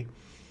Buggy,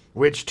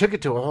 which took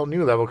it to a whole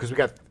new level because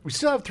we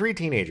still have 3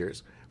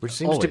 teenagers, which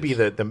seems to be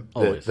the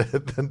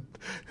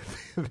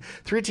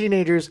 3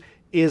 teenagers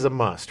is a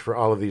must for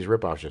all of these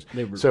ripoff shows.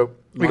 So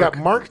we got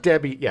Mark,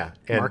 Debbie,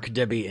 Mark,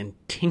 Debbie, and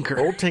Tinker.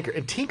 Old Tinker.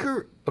 And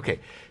Tinker, okay,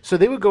 so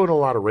they would go in a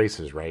lot of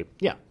races, right?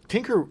 Yeah.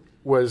 Tinker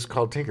was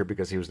called Tinker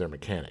because he was their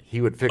mechanic.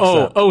 He would fix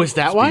is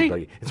that why?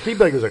 Buggy. And Speed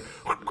Buggy was like...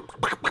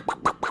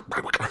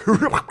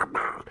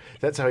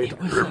 That's how he... It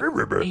was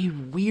a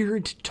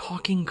weird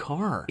talking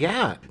car.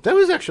 Yeah, that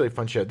was actually a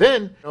fun show.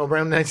 Then,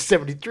 around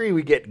 1973,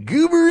 we get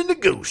Goober and the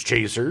Ghost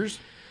Chasers.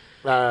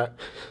 We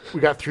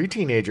got 3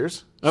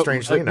 teenagers,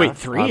 strangely enough. Wait,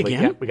 3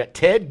 again? Yeah, we got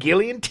Ted,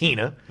 Gilly, and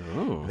Tina.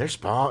 Oh.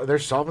 They're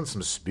solving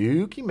some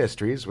spooky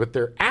mysteries with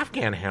their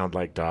Afghan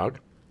hound-like dog,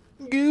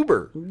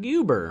 Goober.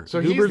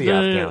 So Goober's the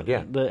Afghan hound,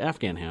 yeah. The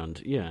Afghan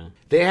hound, yeah.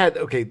 They had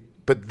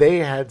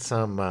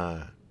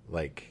some,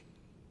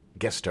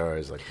 guest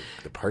stars, like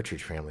the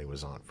Partridge Family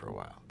was on for a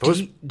while.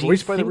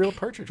 Voiced by the real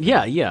Partridge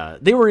Family. Yeah.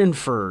 They were in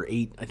for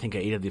 8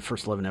 of the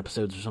first 11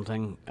 episodes or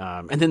something.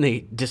 And then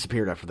they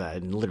disappeared after that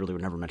and literally were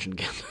never mentioned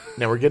again.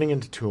 Now we're getting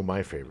into 2 of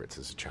my favorites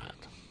as a child.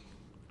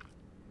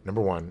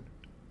 Number 1,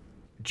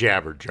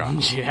 Jabberjaw.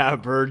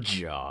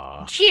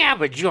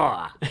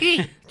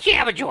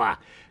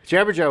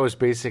 Jabberjaw was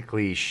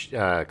basically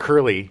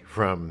Curly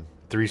from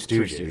Three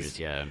Stooges.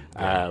 Yeah.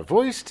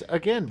 Voiced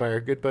again by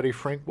our good buddy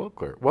Frank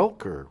Welker.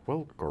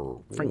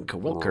 Frank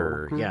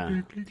Welker,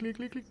 yeah.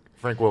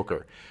 Frank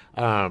Welker.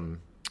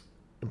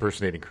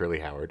 Impersonating Curly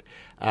Howard.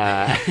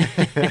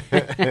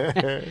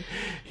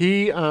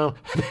 He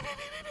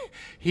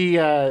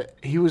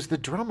was the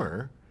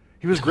drummer.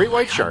 He was Great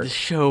White Shark. This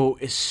show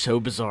is so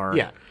bizarre.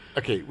 Yeah.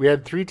 Okay, we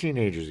had 3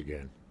 teenagers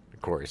again, of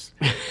course,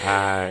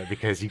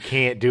 because you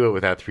can't do it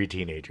without 3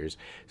 teenagers.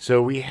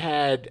 So we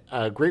had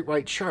Great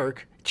White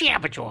Shark,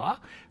 Jabberjaw,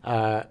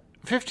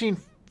 15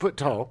 foot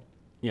tall.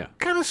 Yeah.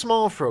 Kind of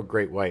small for a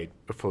great white,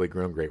 a fully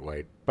grown great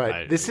white.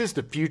 But this is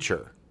the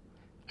future.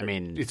 I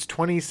mean... It's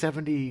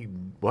 2070...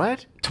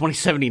 What?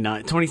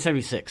 2079.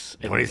 2076.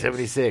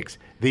 2076.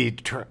 The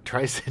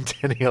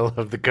tricentennial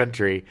of the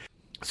country.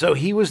 So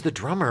he was the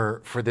drummer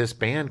for this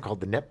band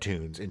called the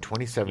Neptunes in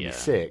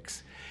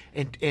 2076.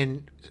 Yeah.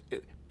 And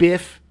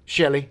Biff,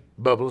 Shelley,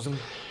 Bubbles, and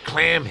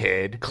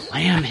Clamhead.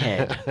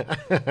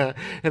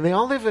 And they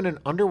all live in an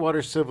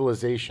underwater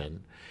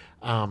civilization.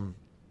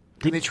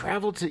 They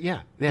traveled to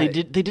They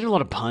did a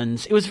lot of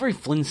puns. It was very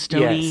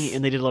Flintstone-y, yes.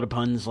 And they did a lot of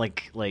puns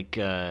like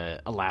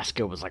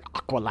Alaska was like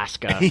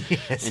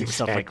Aqualaska and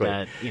stuff like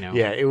that.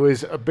 Yeah, it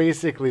was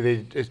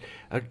basically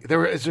there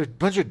was a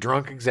bunch of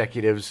drunk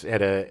executives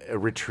at a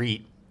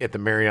retreat at the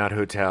Marriott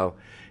Hotel,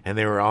 and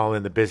they were all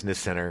in the business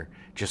center.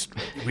 Just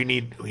we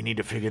need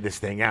to figure this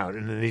thing out,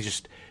 and then they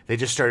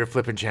just started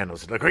flipping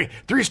channels. Like, okay,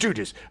 Three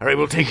Stooges. All right,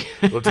 we'll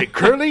take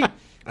Curly.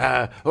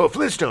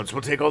 Flintstones.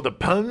 We'll take all the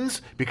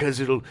puns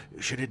because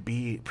should it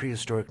be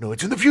prehistoric? No,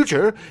 it's in the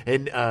future.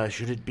 And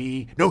should it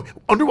be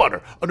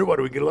underwater?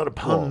 Underwater. We get a lot of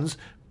puns.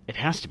 Well, it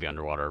has to be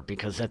underwater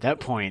because at that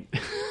point,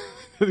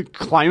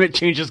 climate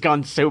change has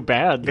gone so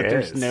bad that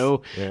there's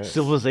no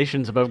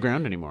civilizations above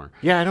ground anymore.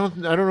 Yeah, I don't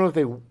know if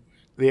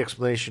the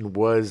explanation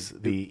was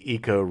the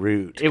eco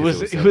route. It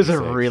was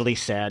a really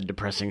sad,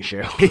 depressing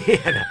show.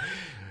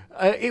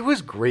 It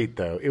was great,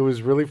 though. It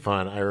was really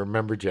fun. I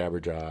remember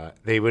Jabberjaw.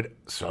 They would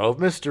solve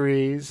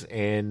mysteries,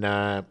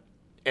 and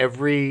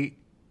every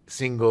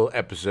single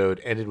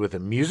episode ended with a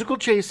musical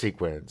chase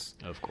sequence.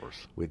 Of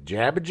course. With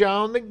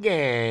Jabberjaw and the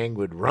gang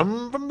would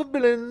run from the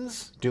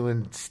villains,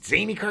 doing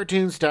zany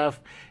cartoon stuff,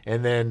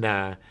 and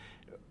then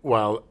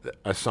while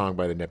a song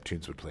by the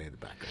Neptunes would play in the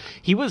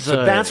background.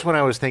 So that's what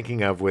I was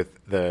thinking of with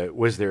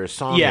was there a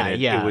song in it?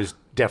 Yeah. It was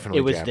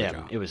definitely Jabberjaw.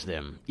 Them. It was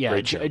them. Yeah,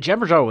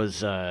 Jabberjaw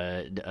was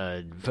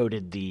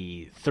voted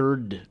the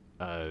third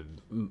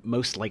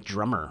most liked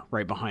drummer,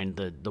 right behind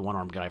the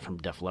one-armed guy from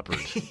Def Leppard.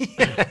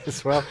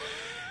 Yes, well,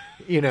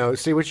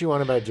 say what you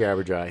want about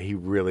Jabberjaw. He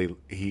really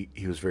he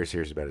was very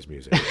serious about his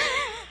music.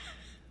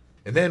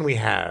 And then we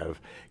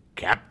have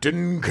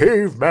Captain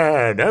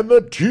Caveman and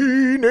the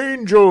Teen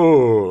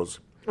Angels,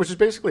 which is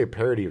basically a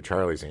parody of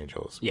Charlie's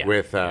Angels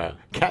with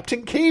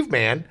Captain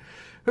Caveman,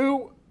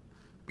 who,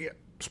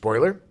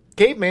 spoiler,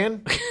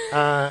 caveman.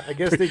 I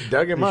guess they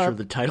dug him up. Sure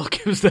the title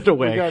gives that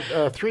away. We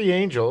got three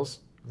angels,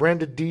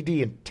 Brenda, Dee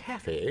Dee, and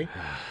Taffy,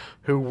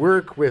 who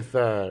work with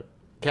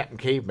Captain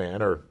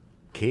Caveman, or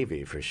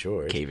Cavey for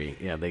short. Cavey,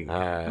 yeah.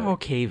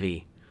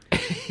 Cavey.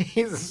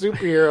 He's a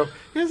superhero.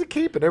 He has a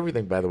cape and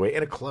everything, by the way,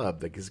 and a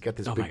club. Like, he's got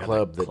this big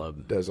club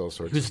that does all sorts of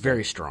stuff. He was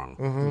very strong.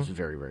 He was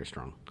very, very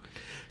strong.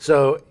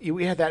 So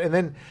we had that. And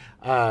then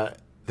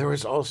there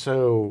was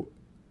also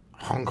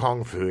Hong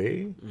Kong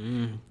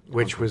Phooey,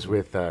 which was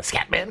with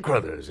Scatman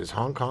Crothers, is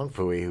Hong Kong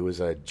Phooey, who was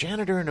a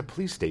janitor in a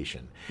police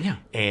station. Yeah.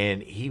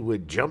 And he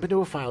would jump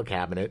into a file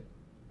cabinet,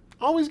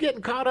 always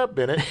getting caught up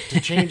in it, to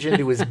change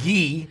into his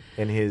gi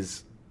and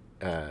his...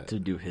 to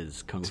do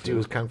his kung fu. To do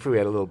his kung fu. He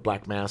had a little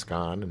black mask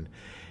on,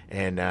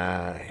 and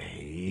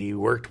he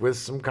worked with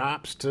some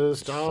cops to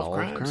solve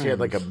crimes. He had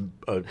like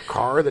a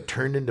car that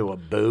turned into a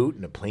boat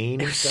and a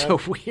plane and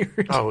stuff. So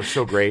weird. Oh, it was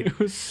so great. It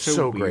was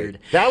so great.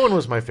 That one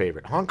was my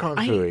favorite. Hong Kong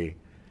Phooey.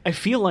 I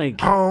feel like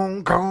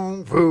Hong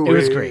Kong Phooey. It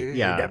was great.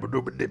 Yeah. I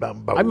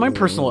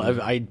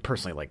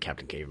personally like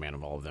Captain Caveman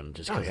of all of them,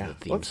 just because of the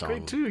theme song.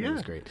 Great too. Yeah, it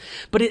was great.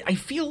 But I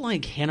feel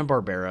like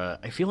Hanna-Barbera.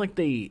 I feel like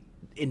they.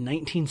 In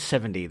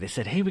 1970, they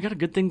said, "Hey, we got a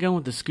good thing going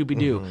with the Scooby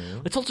Doo.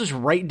 Let's all just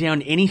write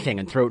down anything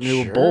and throw it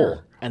into a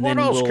bowl." And what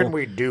else can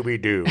we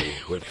dooby-doo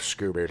with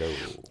Scooby Doo?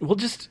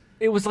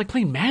 It was like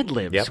playing Mad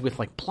Libs with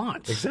like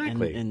plots,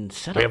 exactly, and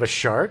setups. We have a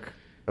shark.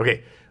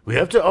 Okay, we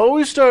have to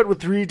always start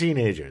with three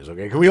teenagers.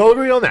 Okay, can we all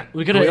agree on that?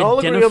 We all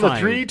agree on the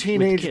three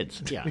teenage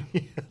kids. Yeah,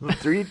 the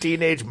three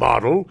teenage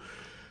model.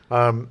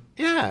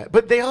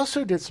 But they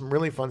also did some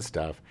really fun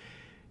stuff.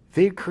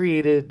 They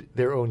created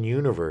their own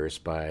universe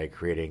by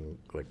creating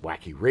like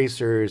Wacky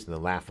Racers and the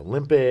Laugh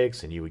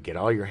Olympics, and you would get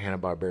all your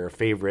Hanna-Barbera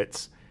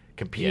favorites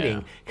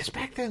competing. Because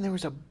back then there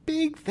was a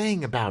big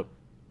thing about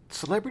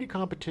celebrity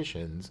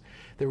competitions.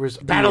 There was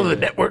Battle of the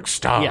Network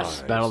Stars.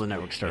 Yes, Battle of the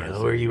Network Stars.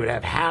 Where you would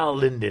have Hal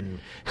Linden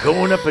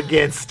going up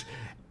against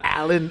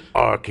Alan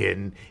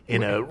Arkin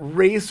in a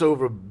race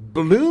over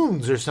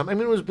balloons or something. I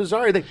mean, it was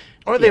bizarre. They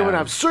would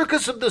have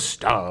Circus of the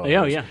Stars.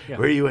 Yeah.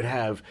 Where you would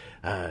have...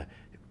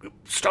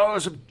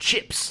 Stars of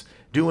Chips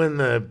doing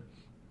the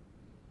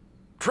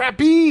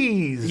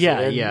trapeze.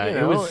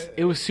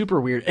 It was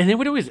super weird, and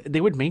they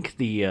would make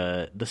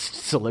the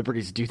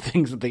celebrities do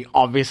things that they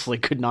obviously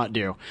could not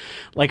do,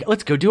 like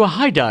let's go do a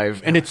high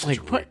dive, and it's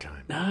like what?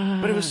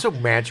 But it was so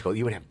magical.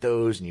 You would have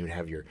those, and you would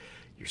have your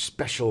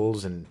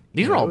specials, and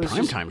these are all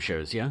primetime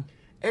shows. Yeah,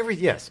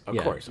 of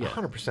course,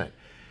 100%.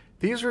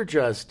 These were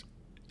just.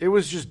 It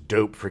was just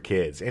dope for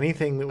kids.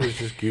 Anything that was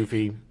just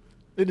goofy.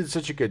 They did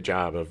such a good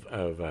job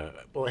of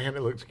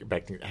let's get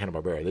back to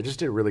Hanna-Barbera. They just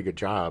did a really good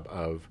job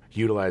of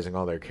utilizing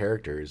all their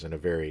characters in a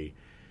very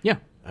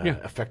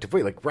effective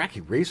way. Like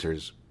Wacky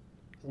Racers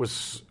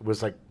was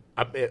like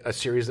a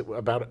series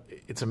about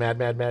it's a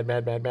mad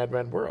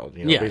world.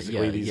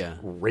 Basically these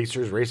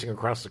racers racing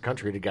across the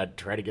country to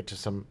try to get to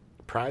some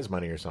prize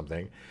money or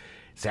something,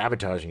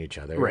 sabotaging each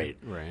other. Right.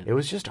 It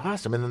was just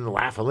awesome. And then the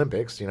Laugh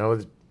Olympics,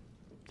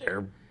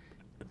 they're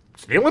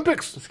it's the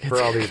Olympics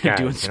for all these guys.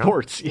 Doing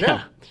sports.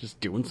 Yeah.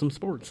 Just doing some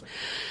sports.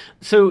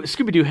 So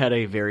Scooby-Doo had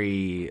a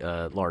very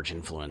large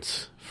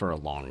influence for a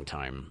long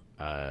time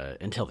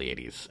until the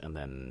 80s. And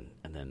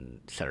then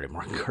Saturday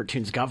morning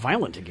cartoons got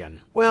violent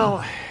again.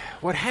 Well,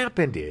 what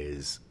happened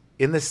is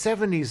in the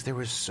 70s there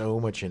was so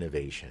much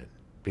innovation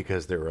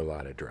because there were a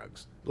lot of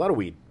drugs. A lot of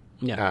weed.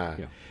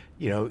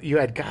 you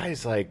had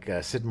guys like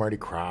Sid and Marty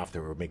Krofft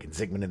that were making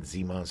Zygmunt and the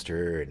Z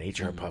Monster and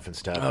H.R. Puff and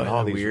stuff, and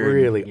all these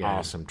really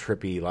awesome,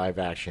 trippy live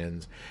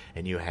actions.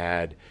 And you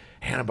had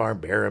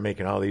Hanna-Barbera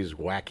making all these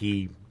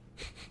wacky,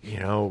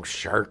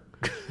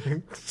 shark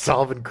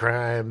solving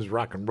crimes,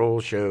 rock and roll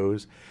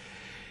shows.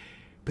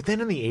 But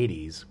then in the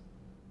 80s,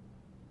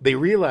 they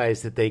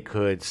realized that they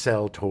could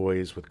sell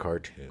toys with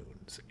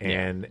cartoons,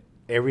 and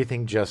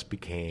everything just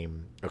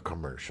became a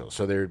commercial.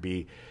 So there would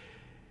be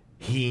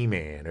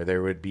He-Man, or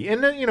there would be,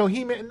 and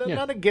He-Man,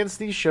 not against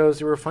these shows,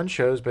 they were fun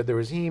shows, but there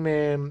was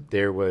He-Man,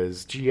 there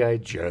was G.I.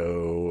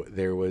 Joe,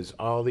 there was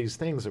all these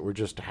things that were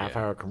just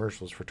half-hour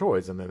commercials for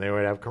toys, and then they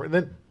would have,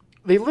 then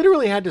they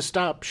literally had to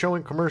stop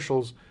showing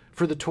commercials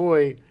for the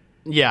toy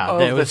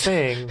of the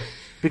thing,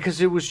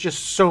 because it was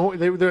just so,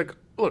 they're like,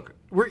 look,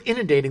 we're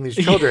inundating these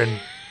children,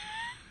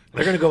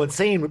 they're going to go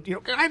insane,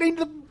 I need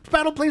the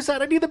battle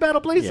playset, I need the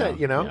battle playset,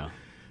 Yeah.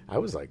 I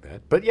was like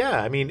that. But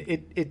yeah, I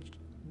mean,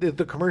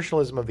 the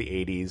commercialism of the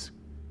 80s,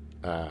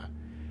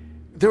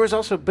 there was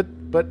also,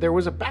 but there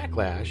was a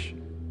backlash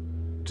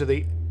to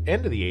the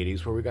end of the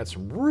 80s where we got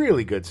some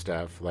really good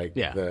stuff, like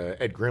the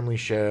Ed Grimley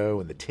Show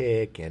and The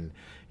Tick, and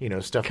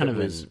stuff kind that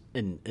of was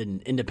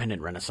an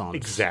independent renaissance.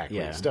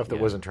 Exactly, stuff that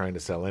wasn't trying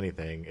to sell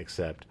anything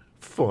except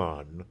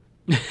fun.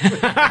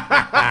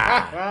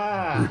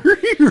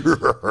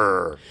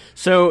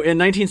 So in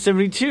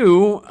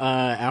 1972,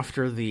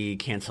 after the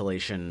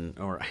cancellation,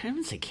 or I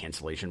wouldn't say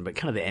cancellation, but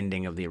kind of the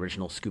ending of the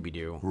original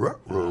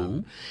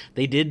Scooby-Doo,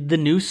 they did the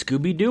new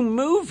Scooby-Doo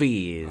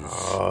movies.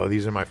 Oh,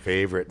 these are my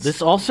favorites.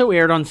 This also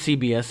aired on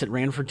CBS. It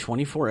ran for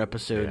 24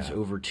 episodes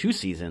over 2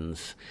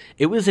 seasons.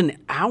 It was an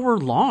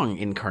hour-long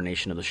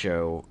incarnation of the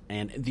show,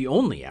 and the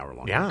only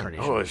hour-long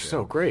incarnation of the show. It's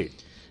so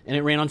great. And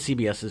it ran on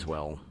CBS as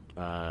well.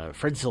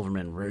 Fred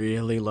Silverman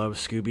really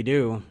loves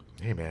Scooby-Doo.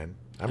 Hey, man,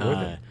 I'm with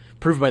it.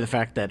 Proved by the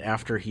fact that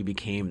after he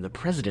became the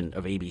president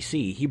of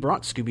ABC, he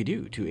brought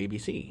Scooby-Doo to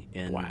ABC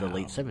in the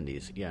late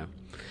 70s. Yeah.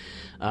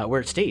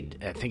 Where it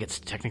stayed. I think it's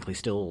technically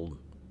still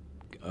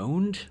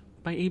owned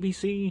by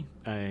ABC.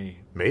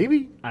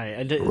 Maybe.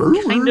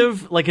 Kind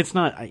of. Like, it's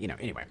not,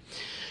 anyway.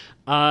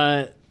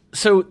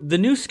 So the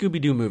new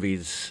Scooby-Doo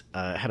movies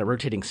had a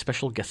rotating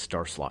special guest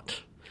star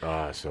slot.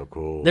 Ah, so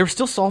cool. They were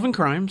still solving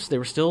crimes. It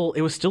was still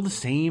the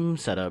same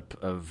setup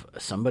of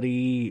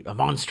a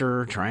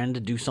monster trying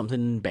to do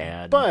something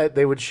bad. But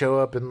they would show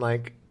up in,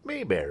 like,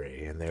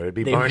 Mayberry, and there would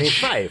be Barney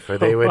Fife, or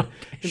they would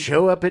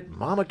show up at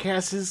Mama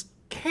Cass's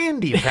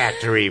candy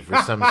factory for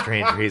some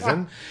strange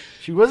reason.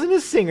 She wasn't a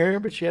singer,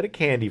 but she had a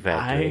candy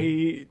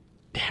factory.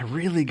 I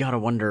really gotta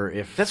wonder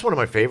if... That's one of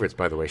my favorites,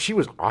 by the way. She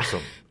was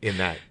awesome in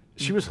that.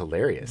 She was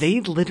hilarious. They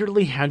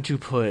literally had to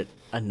put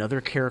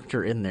another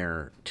character in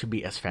there to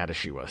be as fat as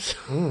she was.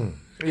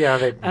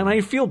 Yeah, and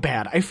I feel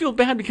bad. I feel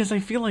bad because I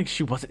feel like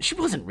she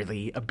wasn't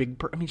really a big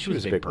person. I mean, she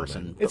was a big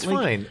person. Woman. It's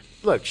fine.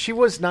 Look, she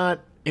was not.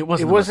 It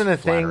wasn't a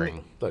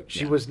thing. Look,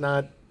 she was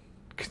not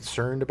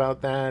concerned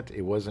about that.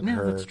 It wasn't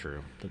her. That's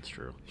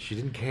true. She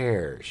didn't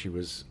care. She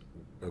was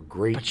a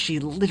great. But she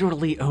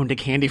literally owned a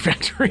candy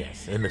factory.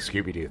 Yes, in the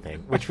Scooby-Doo thing,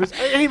 which was.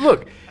 Hey,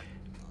 look.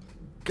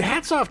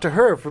 Hats off to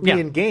her for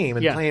being game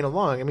and playing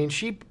along. I mean,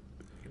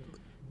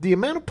 the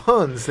amount of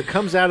puns that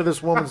comes out of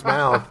this woman's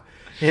mouth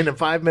in a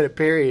 5-minute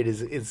period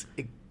is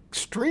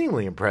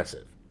extremely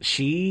impressive.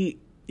 I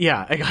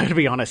gotta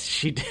be honest,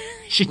 she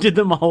did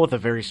them all with a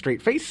very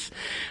straight face,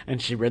 and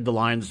she read the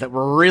lines that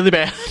were really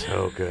bad.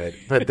 So good.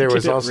 But there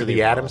was also really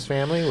the Addams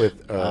Family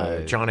with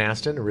John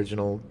Astin,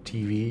 original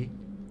TV.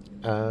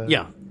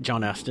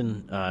 John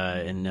Astin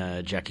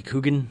and Jackie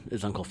Coogan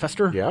is Uncle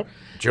Fester. Yep.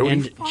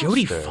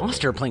 Jodie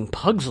Foster playing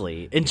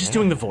Pugsley and just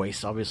doing the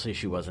voice. Obviously,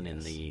 she wasn't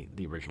in the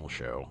original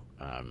show.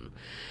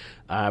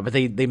 But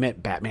they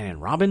met Batman and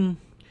Robin.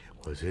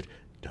 Was it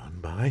done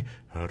by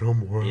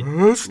Adam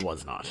West? It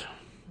was not.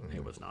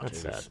 It was not.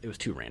 It was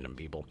two random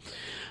people.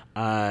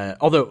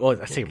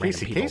 Although, I say random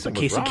people, but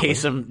Casey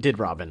Kasem did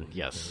Robin,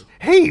 yes.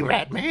 Hey,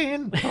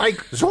 Batman! Like,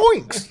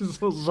 zoinks!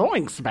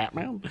 Zoinks,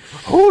 Batman.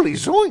 Holy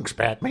zoinks,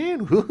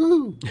 Batman!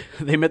 Woohoo!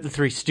 They met the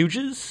Three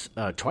Stooges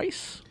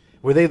twice.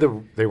 Were they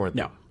they weren't?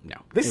 No.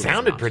 They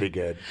sounded pretty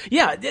good.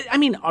 Yeah, I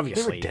mean,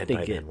 obviously. They were dead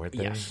by then, weren't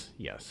they?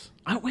 Yes.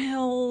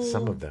 Well...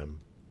 Some of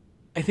them.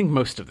 I think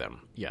most of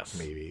them, yes.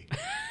 Maybe.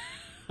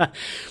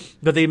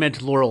 But they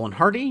met Laurel and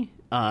Hardy,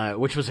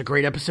 which was a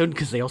great episode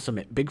because they also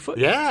met Bigfoot.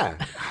 Yeah.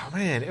 Oh,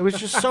 man. It was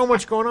just so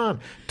much going on.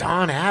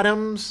 Don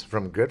Adams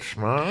from Good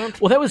Smart.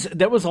 Well,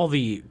 that was all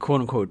the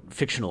quote-unquote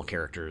fictional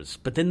characters.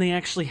 But then they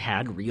actually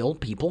had real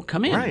people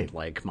come in,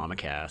 like Mama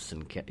Cass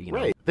and,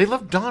 Right. They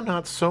loved Don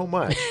Knotts so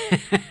much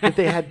that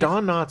they had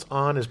Don Knotts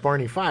on as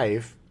Barney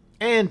Fife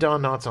and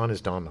Don Knotts on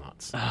as Don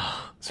Knotts.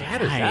 So how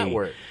does that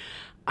work?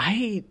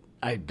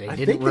 I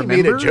think they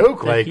made a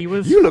joke like,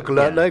 you look a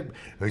lot like,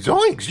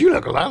 zoinks, you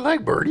look a lot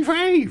like Bernie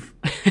Fife.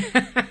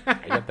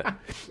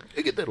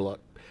 I get that a lot.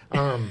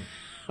 Don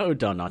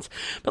Knotts.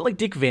 But like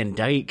Dick Van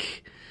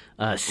Dyke,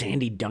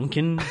 Sandy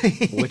Duncan,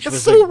 which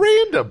was so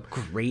random.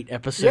 great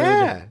episode.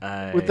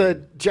 Yeah, with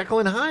the Jekyll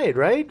and Hyde,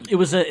 right? It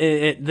was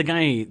the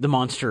guy, the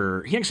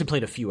monster. He actually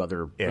played a few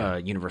other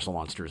Universal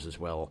monsters as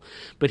well.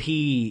 But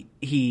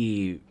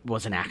he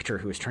was an actor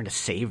who was trying to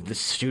save the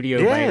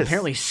studio by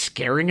apparently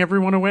scaring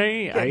everyone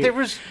away. Yeah, there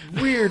was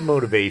weird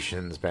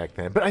motivations back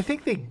then. But I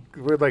think they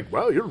were like,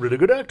 "Wow, you're a really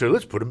good actor.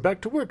 Let's put him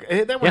back to work."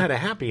 That one had a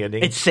happy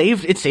ending. It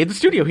saved the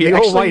studio. The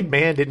old white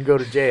man didn't go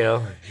to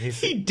jail.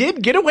 He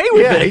did get away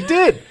with it. Yeah, he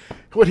did.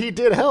 What he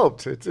did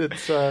helped. And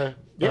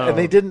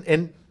they didn't.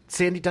 And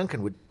Sandy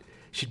Duncan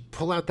she'd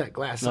pull out that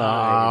glass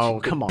eye. Oh,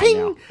 come on ping,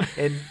 now.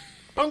 And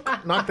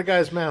knock the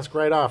guy's mask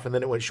right off, and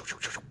then it went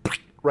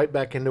right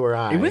back into her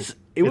eye.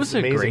 It was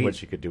amazing what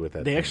she could do with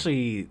that.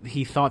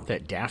 He thought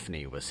that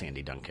Daphne was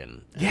Sandy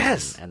Duncan.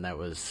 And that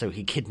was so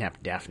he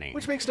kidnapped Daphne,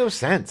 which makes no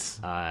sense.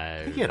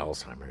 I think he had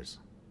Alzheimer's.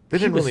 They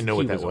didn't really know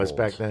what that was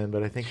back then,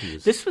 but I think he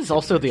was. This was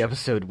also the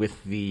episode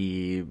with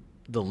the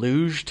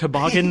luge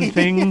toboggan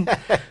thing,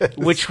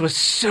 which was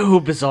so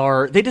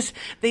bizarre.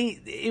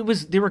 They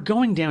were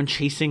going down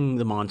chasing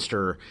the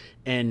monster,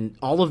 and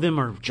all of them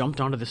are jumped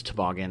onto this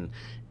toboggan,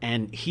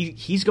 and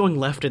he's going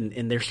left,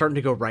 and they're starting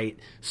to go right.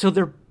 So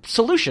their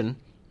solution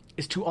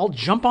is to all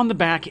jump on the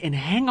back and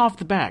hang off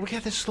the back. We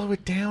had to slow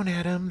it down,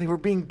 Adam. They were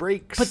being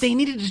brakes, but they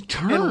needed to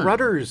turn and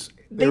rudders.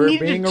 They were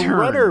needed being to turn. A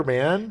rudder,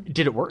 man.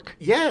 Did it work?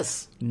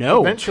 Yes.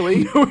 No.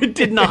 Eventually, no, it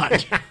did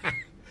not.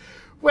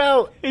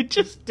 Well, it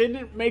just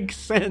didn't make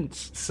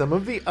sense. Some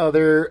of the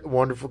other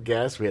wonderful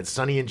guests, we had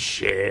Sonny and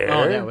Cher.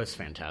 Oh, that was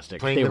fantastic.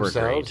 Playing themselves.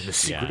 Were great. The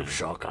Secret of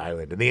Shark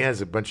Island. And he has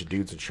a bunch of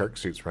dudes in shark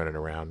suits running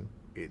around.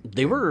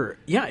 It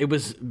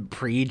was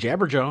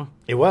pre-Jabberjaw.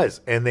 It was.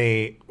 And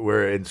they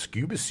were in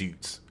scuba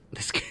suits.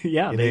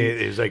 Yeah.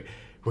 It was like,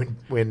 when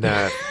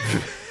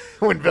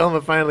when Velma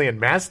finally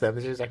unmasked them,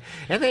 she was like,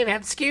 and they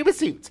have scuba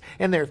suits.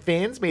 And their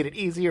fins made it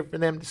easier for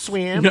them to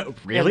swim. No,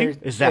 really?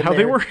 Is that how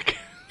they work?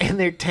 And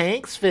their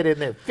tanks fit in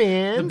their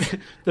fins.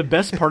 The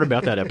best part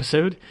about that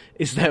episode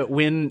is that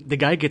when the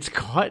guy gets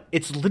caught,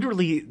 it's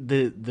literally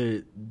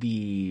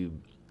the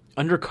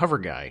undercover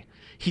guy.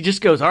 He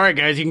just goes, "All right,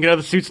 guys, you can get out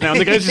of the suits now." And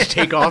the guys just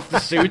take off the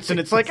suits, and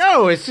it's like,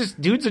 "Oh, it's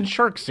just dudes in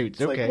shark suits."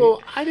 It's okay. Like,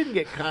 well, I didn't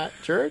get caught,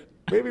 jerk.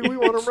 Maybe we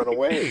want to run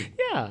away.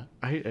 Yeah.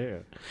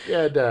 We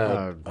had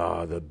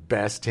the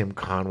best Tim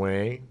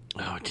Conway.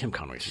 Oh, Tim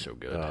Conway's so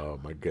good. Oh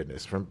my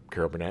goodness, from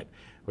Carol Burnett.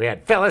 We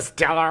had Phyllis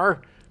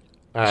Diller.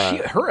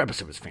 Her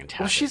episode was fantastic.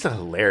 Well, she's a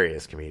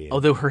hilarious comedian.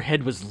 Although her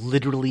head was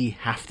literally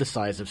half the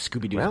size of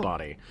Scooby-Doo's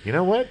body. You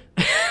know what?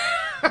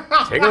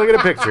 Take a look at a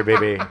picture,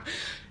 baby.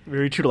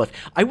 Very true to life.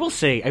 I will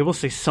say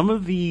some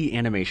of the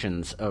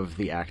animations of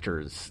the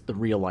actors, the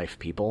real life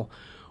people,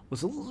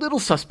 was a little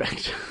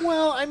suspect.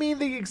 Well, I mean,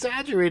 they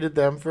exaggerated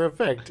them for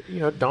effect.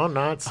 You know, Don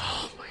Knotts.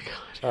 Oh my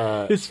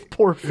god, his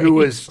poor face. Who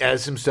was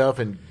as himself,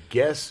 and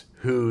guess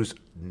who's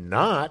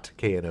not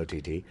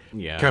KNOTT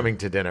coming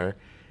to dinner.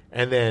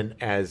 And then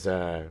as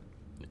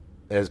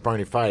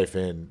Barney Fife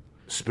in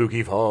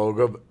Spooky Fog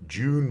of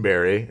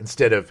Juneberry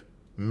instead of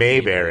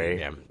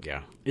Mayberry.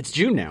 Yeah. It's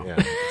June now. Yeah,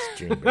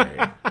 it's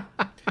Juneberry.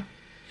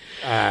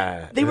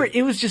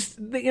 It was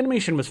just the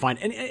animation was fine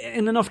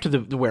and enough to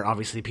the where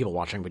obviously people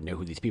watching would know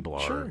who these people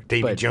are. Sure.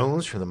 Davy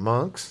Jones from the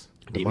Monks.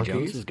 Davy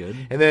Jones is good.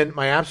 And then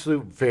my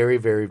absolute very,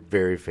 very,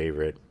 very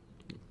favorite,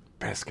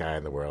 best guy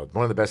in the world,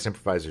 one of the best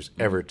improvisers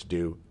ever to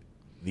do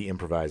the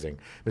improvising,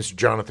 Mr.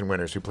 Jonathan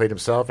Winters, who played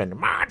himself and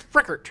Maude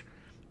Frickert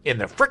in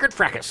the Frickert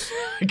Fracas.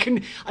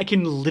 I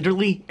can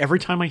literally, every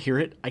time I hear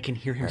it, I can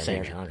hear him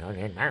saying it.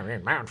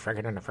 Maude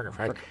Frickert in the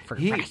Frickert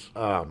Fracas.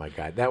 Oh my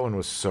god, that one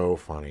was so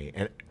funny.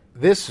 And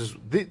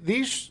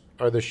these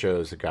are the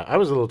shows that got. I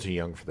was a little too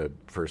young for the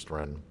first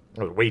run.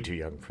 I was way too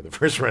young for the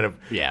first run of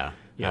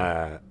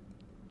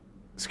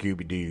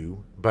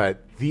Scooby-Doo,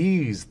 but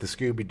the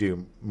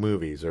Scooby-Doo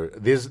movies are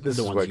this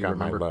is what got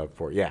my love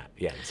for. Yeah,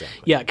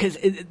 exactly. Yeah, because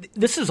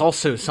this is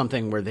also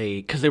something where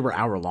because they were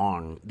hour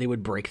long, they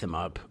would break them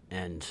up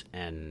and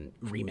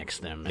remix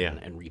them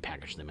and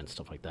repackage them and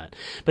stuff like that.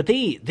 But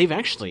they've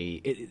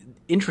actually,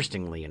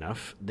 interestingly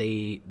enough,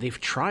 they've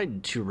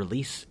tried to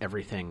release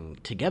everything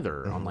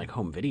together on like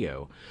home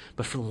video,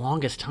 but for the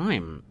longest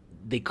time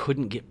they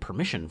couldn't get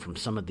permission from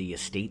some of the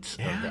estates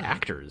of the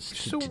actors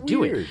to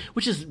do it,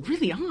 which is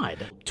really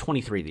odd.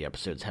 23 of the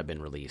episodes have been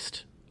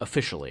released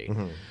officially,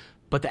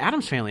 but the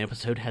Addams Family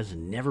episode has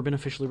never been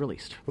officially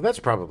released. Well, that's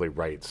probably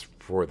rights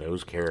for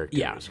those characters.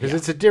 Yeah. Because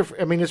it's a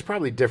different, I mean, it's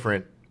probably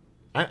different.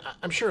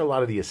 I'm sure a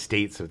lot of the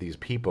estates of these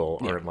people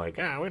are like,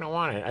 we don't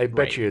want it. I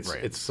bet you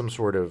it's some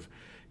sort of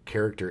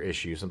character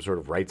issue, some sort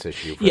of rights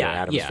issue for the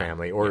Addams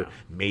Family or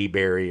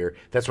Mayberry, or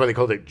that's why they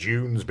called it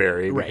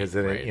Junesberry, because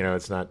then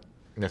it's not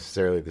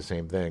necessarily the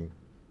same thing.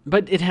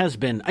 But it has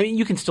been. I mean,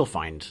 you can still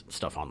find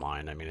stuff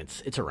online. I mean,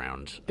 it's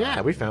around.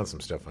 Yeah, we found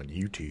some stuff on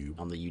YouTube.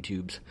 On the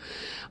YouTubes.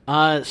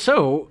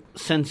 So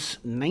since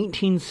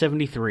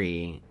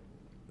 1973,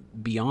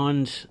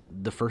 beyond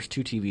the first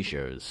two TV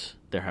shows,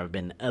 there have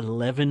been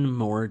 11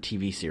 more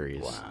TV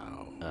series.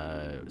 Wow.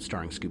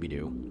 Starring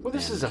Scooby-Doo. Well,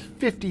 this is a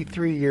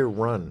 53-year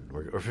run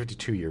or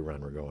 52-year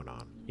run we're going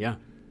on. Yeah.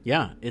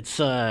 Yeah,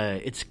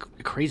 it's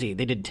crazy.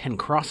 They did 10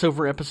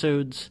 crossover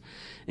episodes,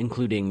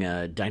 including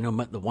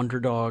Dynamite the Wonder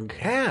Dog.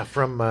 Yeah,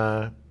 from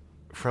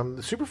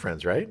the Super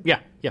Friends, right? Yeah.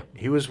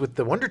 He was with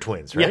the Wonder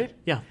Twins, right?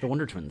 Yeah, the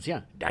Wonder Twins,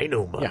 yeah.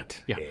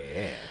 Dynamite. Yeah.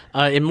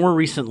 And more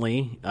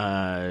recently,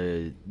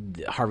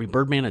 Harvey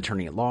Birdman,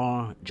 Attorney at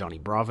Law, Johnny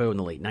Bravo in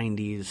the late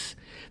 90s.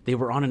 They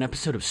were on an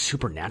episode of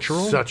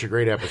Supernatural. Such a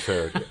great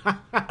episode.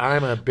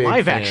 I'm a big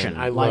live fan. action.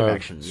 I live love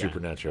action,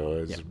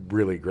 Supernatural. It's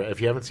really great.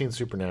 If you haven't seen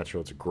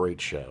Supernatural, it's a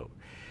great show.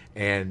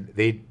 And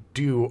they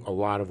do a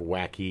lot of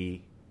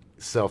wacky,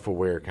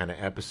 self-aware kind of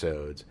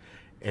episodes.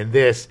 And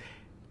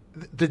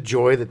the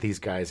joy that these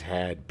guys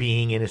had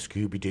being in a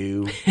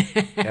Scooby-Doo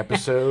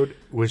episode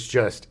was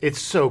just, it's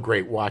so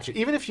great. Watch it.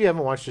 Even if you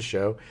haven't watched the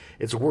show,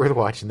 it's worth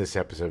watching this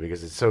episode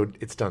because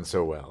it's done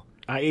so well.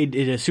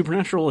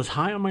 Supernatural is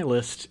high on my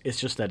list. It's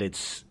just that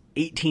it's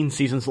 18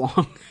 seasons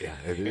long. Yeah,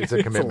 it's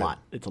a commitment.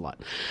 It's a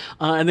lot.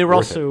 And they were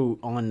also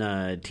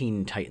on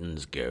Teen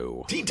Titans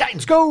Go. Teen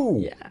Titans Go!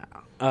 Yeah.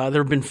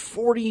 There have been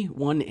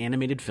 41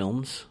 animated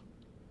films,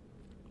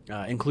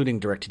 including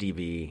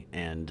direct-to-DVD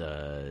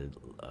and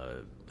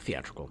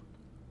theatrical.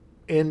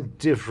 In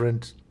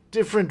different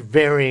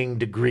varying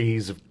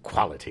degrees of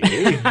quality.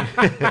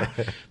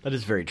 That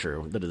is very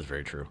true.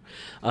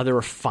 There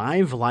were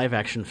 5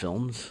 live-action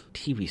films,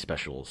 TV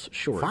specials,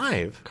 shorts.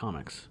 5?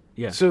 Comics.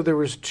 Yeah. So there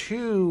was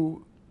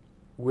 2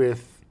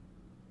 with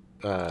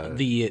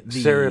the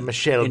Sarah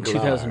Michelle in Gellar,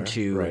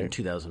 2002 right? and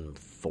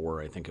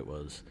 2004, I think it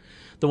was.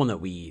 The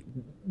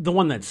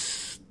one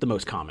that's the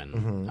most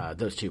common,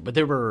 those 2. But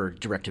there were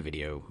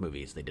direct-to-video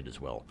movies they did as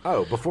well.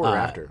 Oh, before or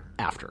after?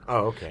 After.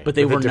 Oh, okay. But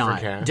they With were a different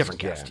not cast? different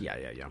cast. Yeah.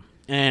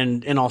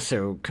 And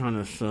also kind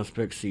of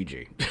suspect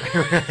CG.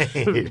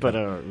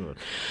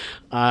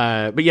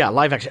 But yeah,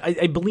 live action.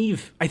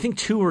 I think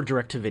 2 were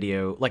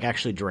direct-to-video, like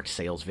actually direct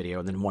sales video,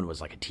 and then 1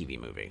 was like a TV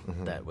movie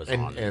that was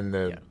on. And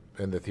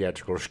the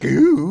theatrical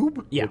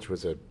Scoob, Yeah. which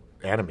was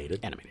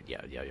animated.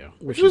 Yeah.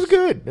 Which was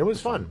good. It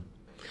was fun.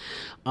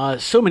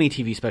 So many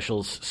TV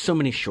specials, so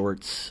many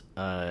shorts,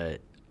 an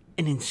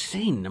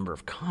insane number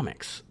of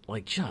comics,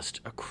 like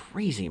just a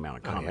crazy amount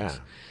of comics.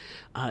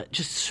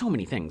 Just so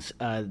many things.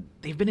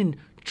 They've been in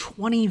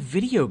 20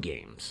 video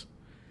games.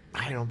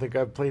 I don't think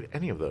I've played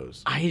any of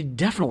those. I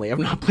definitely have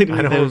not played any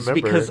I of don't those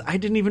remember. because I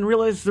didn't even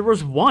realize there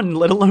was one,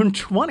 let alone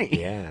 20.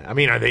 Yeah. I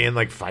mean, are they in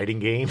like fighting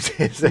games?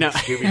 Is that No.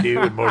 Scooby-Doo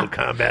and Mortal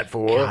Kombat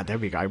 4? God,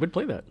 that'd be. I would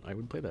play that.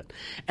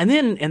 And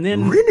then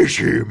Finish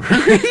him.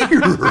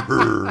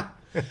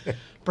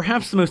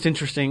 perhaps the most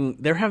interesting,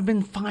 there have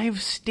been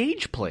 5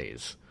 stage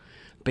plays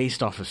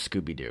based off of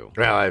Scooby-Doo.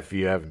 Well, if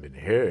you haven't been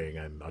hearing,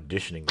 I'm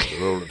auditioning for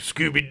the role of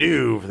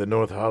Scooby-Doo for the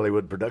North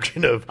Hollywood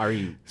production of Are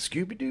you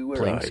Scooby-Doo? Where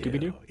playing are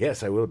Scooby-Doo? you?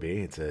 Yes, I will be.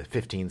 It's a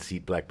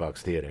 15-seat black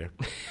box theater.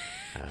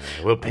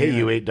 We'll pay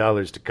you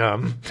 $8 to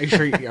come. Are you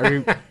sure?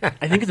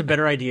 I think it's a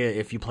better idea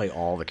if you play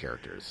all the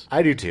characters.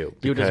 I do too.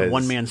 Do it as a because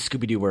one-man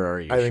Scooby-Doo, where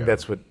are you? I think show.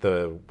 that's what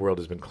the world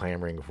has been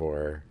clamoring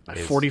for. A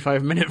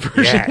 45-minute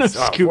version Yes,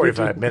 of Scooby-Doo.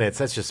 45 minutes.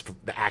 That's just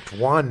Act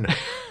 1.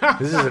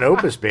 This is an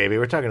opus, baby.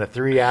 We're talking a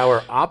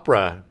 3-hour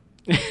opera.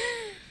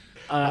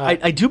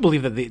 I do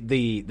believe that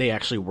they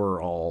actually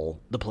were all,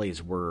 the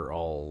plays were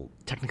all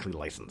technically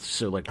licensed.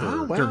 So like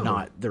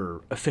they're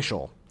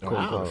official, quote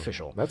unquote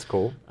official. That's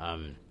cool.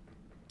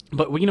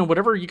 But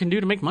whatever you can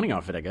do to make money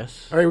off it, I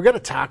guess. All right, we're going to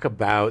talk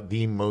about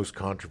the most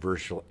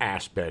controversial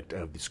aspect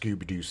of the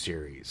Scooby-Doo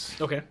series.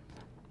 Okay.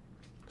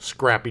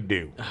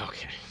 Scrappy-Doo.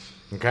 Okay.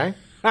 Okay?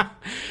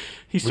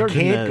 He started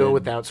can't in the go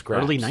without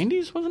Scraps. early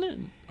 90s, wasn't it?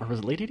 Or was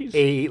it late 80s?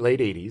 Late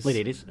 80s.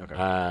 Late 80s?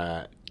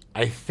 Okay.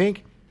 I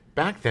think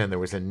back then there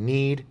was a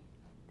need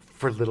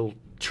for little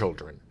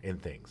children in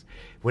things.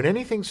 When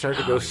anything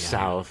started to go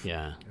south,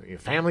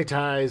 family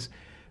ties,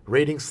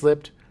 ratings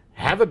slipped,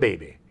 have a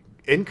baby.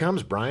 In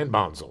comes Brian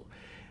Bonsall.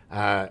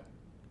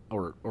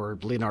 Or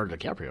Leonardo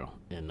DiCaprio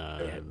in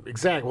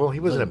Exactly. Well, he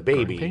wasn't a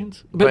Growing baby,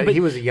 Pains? but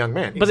he was a young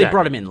man. But they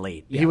brought him in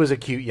late. He was a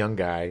cute young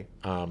guy.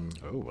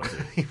 Was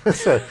He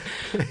was a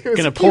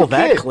gonna pull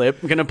that kid.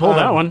 clip. Gonna pull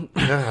that one.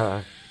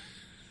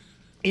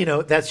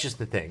 That's just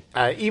the thing.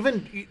 I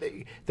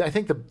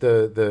think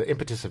the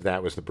impetus of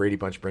that was the Brady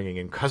Bunch bringing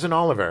in Cousin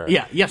Oliver.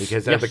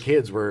 Because the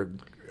kids were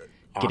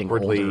Getting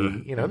awkwardly,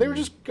 older. they were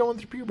just going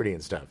through puberty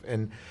and stuff.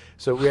 And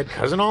so we had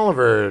Cousin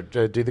Oliver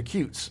to do the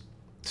cutes.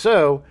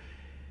 So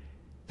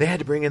they had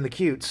to bring in the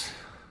cutes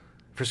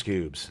for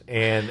Scoobs.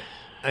 And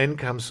in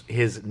comes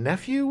his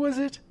nephew, was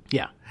it?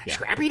 Yeah.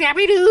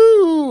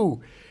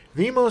 Scrappy-Dappy-Doo!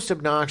 The most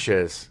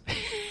obnoxious.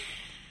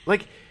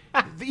 Like,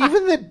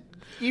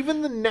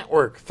 even the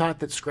network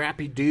thought that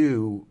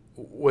Scrappy-Doo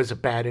was a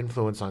bad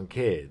influence on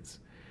kids.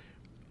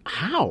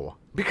 How?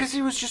 Because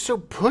he was just so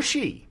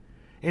pushy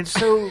and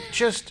so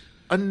just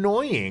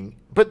annoying.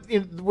 But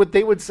what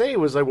they would say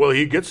was like, well,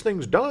 he gets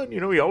things done.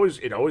 It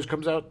always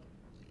comes out.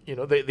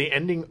 The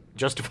ending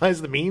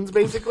justifies the means,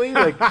 basically.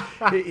 Like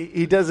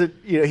he does it.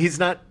 He's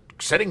not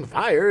setting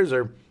fires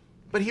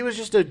but he was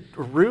just a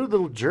rude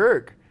little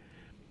jerk.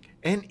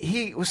 And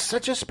he was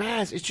such a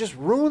spaz. It just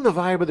ruined the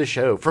vibe of the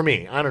show for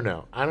me. I don't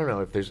know.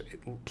 If there's.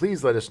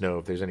 Please let us know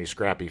if there's any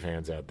Scrappy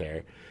fans out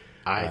there.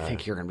 I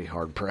think you're going to be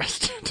hard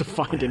pressed to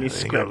find any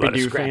Scrappy Doo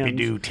Scrappy-Doo fans.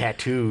 Scrappy-Doo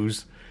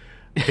tattoos.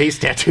 Face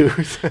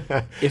tattoos.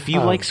 If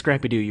you like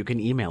Scrappy-Doo, you can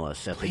email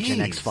us at the please.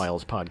 Gen X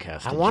Files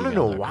podcast. I want to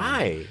know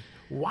why.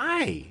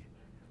 Why?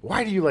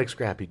 Why do you like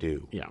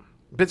Scrappy-Doo? Yeah.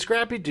 But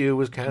Scrappy-Doo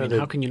was kind of the...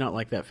 How can you not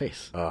like that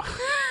face? I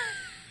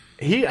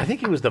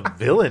think he was the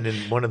villain in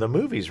one of the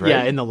movies, right?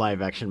 Yeah, in the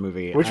live-action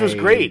movie. Which was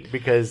great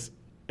because...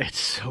 It's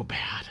so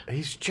bad.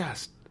 He's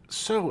just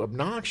so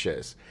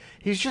obnoxious.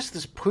 He's just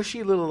this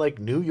pushy little, like,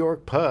 New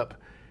York pup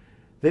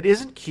that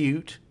isn't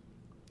cute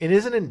and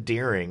isn't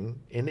endearing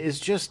and is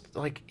just,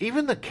 like...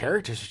 Even the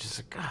characters are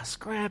just like,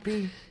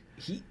 Scrappy.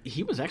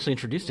 He was actually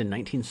introduced in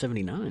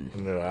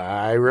 1979.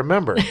 I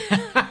remember.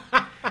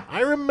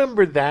 I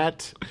remember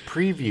that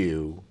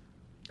preview.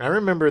 I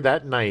remember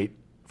that night,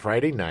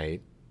 Friday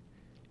night,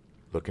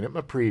 looking at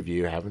my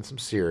preview, having some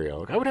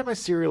cereal. I would have my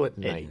cereal at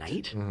night. At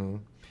night? Mm-hmm.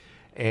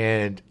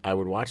 And I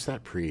would watch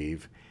that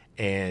preview,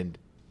 and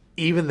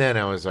even then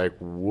I was like,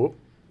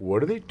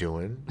 what are they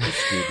doing with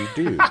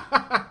Scooby-Doo?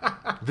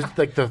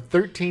 Like the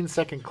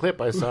 13-second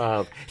clip I saw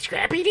of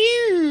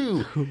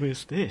Scrappy-Doo. Who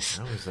is this?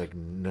 I was like,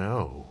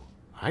 no,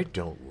 I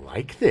don't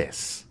like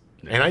this.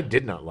 And I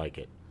did not like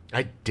it.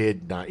 I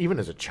did not. Even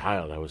as a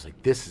child, I was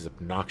like, this is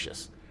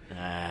obnoxious.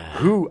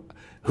 Who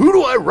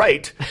do I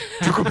write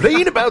to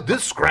complain about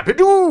this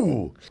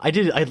Scrappy-Doo? I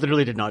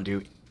literally did not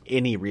do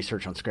any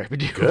research on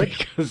Scrappy-Doo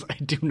because I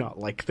do not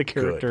like the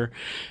character.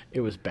 Good. It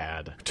was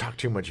bad. Talk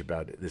too much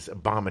about this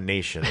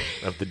abomination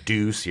of the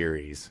Doo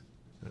series.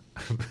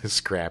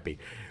 Scrappy.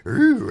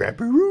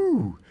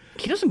 Ooh.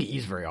 He doesn't get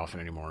used very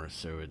often anymore,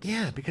 so it's...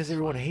 Yeah, because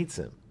everyone hates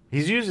him.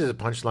 He's used as a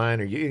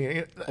punchline,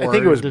 I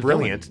think it was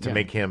brilliant to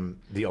make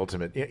him the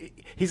ultimate.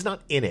 He's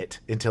not in it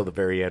until the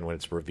very end when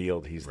it's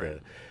revealed he's the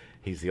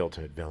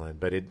ultimate villain.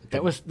 But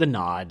that was the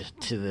nod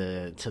to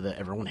the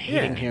everyone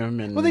hating him.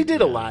 And they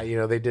did a lot.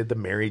 They did the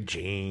Mary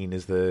Jane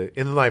in the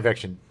live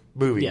action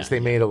movies. They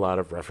made a lot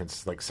of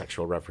references, like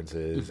sexual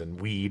references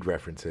and weed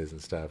references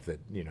and stuff that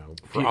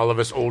for all of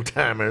us old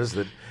timers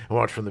that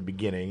watch from the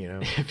beginning.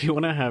 If you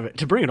want to have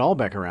to bring it all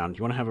back around,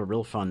 you want to have a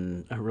real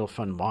fun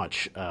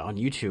watch on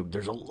YouTube.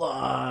 There's a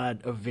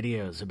lot of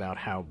videos about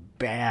how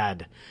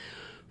bad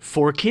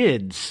for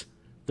kids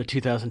the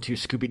 2002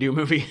 Scooby-Doo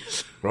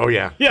movies. Oh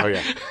yeah. Yeah. Oh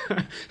yeah.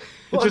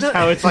 Just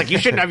how it's like you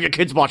shouldn't have your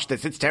kids watch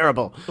this. It's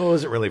terrible. Well, it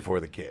wasn't really for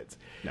the kids.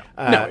 No,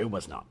 it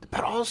was not.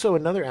 But also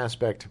another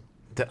aspect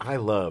that I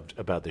loved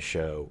about the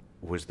show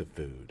was the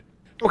food.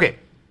 Okay,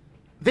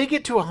 they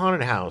get to a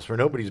haunted house where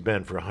nobody's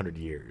been for 100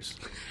 years.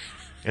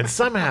 And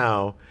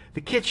somehow the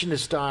kitchen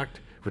is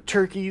stocked with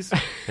turkeys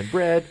and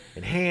bread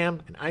and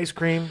ham and ice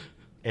cream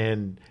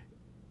and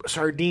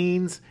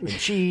sardines and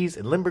cheese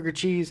and Limburger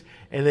cheese,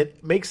 and then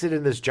makes it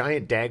in this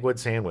giant Dagwood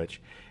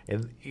sandwich.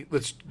 And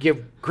let's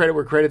give credit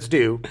where credit's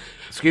due.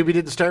 Scooby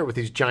didn't start with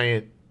these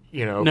giant,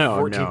 14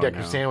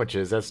 decorative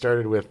sandwiches. That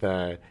started with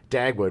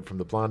Dagwood from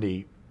the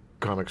Blondie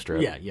comic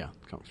strip. Yeah,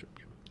 comic strip.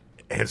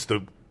 Hence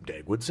the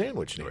Dagwood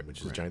sandwich name,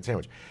 which is a giant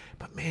sandwich.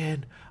 But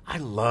man, I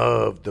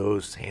loved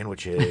those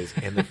sandwiches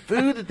and the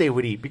food that they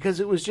would eat because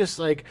it was just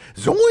like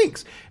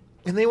zoinks.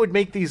 And they would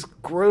make these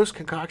gross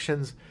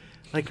concoctions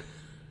like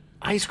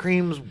ice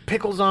creams,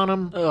 pickles on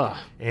them,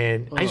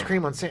 and ice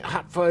cream on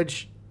hot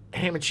fudge,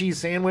 ham and cheese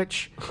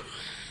sandwich.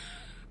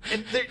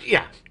 And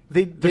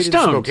they didn't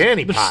smoke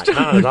any pot,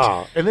 not at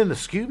all. And then the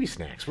Scooby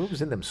snacks. What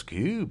was in them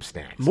Scoob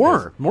snacks?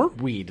 More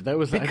weed. That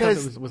was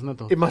because wasn't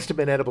that it must have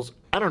been edibles.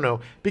 I don't know,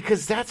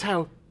 because that's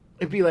how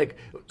it'd be like,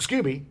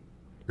 Scooby,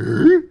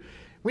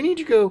 we need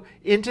you to go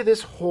into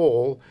this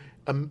hole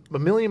a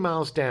million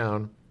miles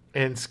down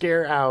and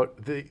scare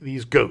out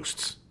these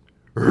ghosts.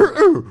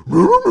 Would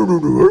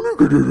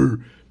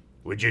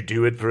you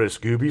do it for a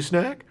Scooby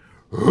snack?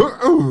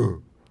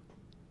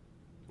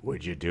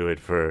 Would you do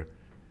it for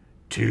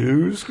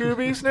 2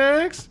 Scooby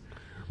snacks?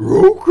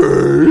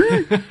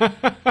 Okay.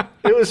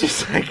 It was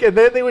just like, and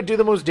then they would do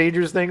the most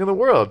dangerous thing in the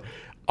world,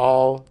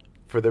 all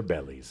for their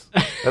bellies.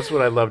 That's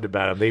what I loved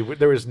about them. They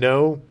weren't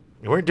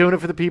doing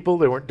it for the people.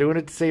 They weren't doing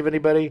it to save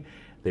anybody.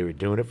 They were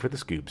doing it for the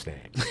Scoob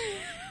snacks.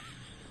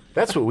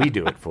 That's what we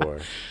do it for.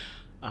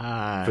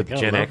 For the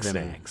Gen X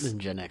snacks. The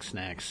Gen X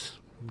snacks.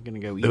 I'm going to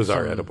go eat Those some.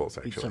 are edibles,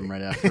 actually. Eat some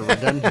right after we're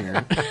done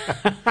here.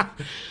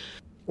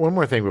 One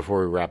more thing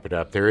before we wrap it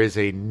up. There is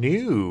a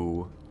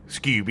new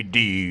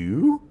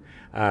Scooby-Doo.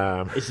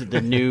 Is it the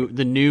new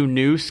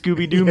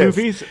Scooby-Doo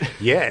movies?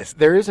 Yes.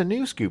 There is a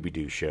new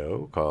Scooby-Doo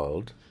show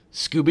called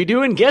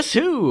Scooby-Doo and Guess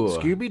Who?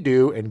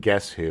 Scooby-Doo and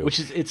Guess Who.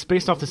 It's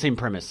based off the same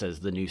premise as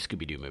the new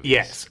Scooby-Doo movies.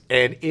 Yes.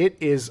 And it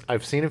is,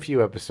 I've seen a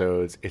few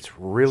episodes. It's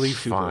really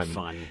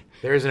fun.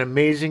 There's an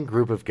amazing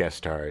group of guest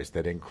stars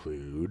that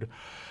include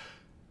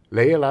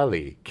Leia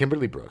Lally,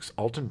 Kimberly Brooks,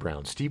 Alton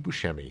Brown, Steve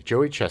Buscemi,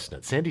 Joey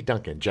Chestnut, Sandy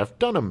Duncan, Jeff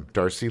Dunham,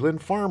 Darcy Lynn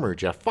Farmer,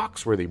 Jeff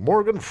Foxworthy,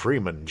 Morgan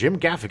Freeman, Jim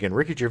Gaffigan,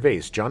 Ricky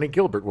Gervais, Johnny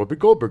Gilbert, Whoopi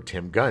Goldberg,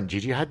 Tim Gunn,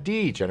 Gigi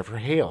Hadid, Jennifer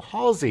Hale,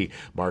 Halsey,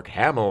 Mark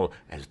Hamill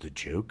as the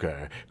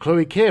Joker,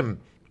 Chloe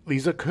Kim,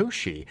 Lisa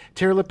Koshy,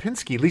 Tara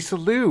Lipinski, Lisa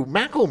Liu,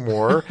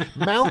 Macklemore,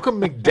 Malcolm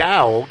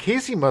McDowell,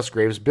 Casey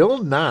Musgraves, Bill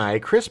Nye,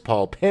 Chris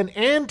Paul, Penn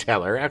and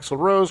Teller, Axl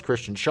Rose,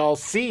 Christian Shaw,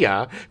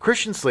 Sia,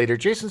 Christian Slater,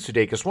 Jason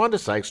Sudeikis, Wanda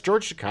Sykes,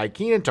 George Sakai,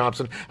 Keenan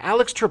Thompson,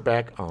 Alex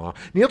Trebek,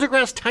 Neil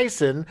deGrasse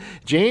Tyson,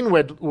 Jane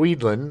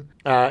Weedland,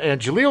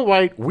 and Jaleel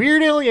White,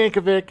 Weird Al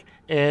Yankovic,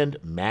 and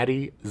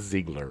Maddie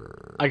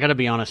Ziegler. I gotta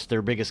be honest,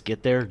 their biggest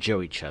get there,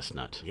 Joey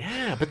Chestnut.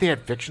 Yeah, but they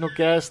had fictional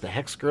guests, the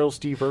Hex Girl,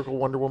 Steve Urkel,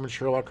 Wonder Woman,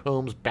 Sherlock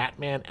Holmes,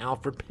 Batman,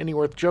 Alfred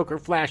Pennyworth, Joker,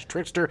 Flash,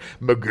 Trickster,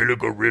 McGilla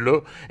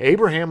Gorilla,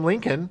 Abraham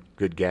Lincoln,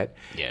 good get,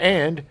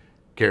 and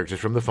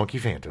characters from the Funky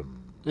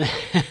Phantom.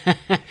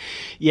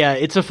 Yeah,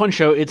 it's a fun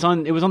show. It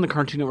was on the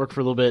Cartoon Network for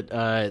a little bit.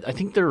 I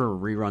think there are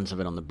reruns of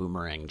it on the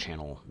Boomerang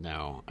channel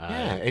now.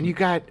 And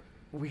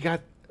we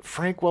got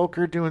Frank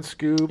Welker doing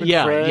Scoob and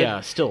yeah, Fred.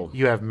 Yeah, still.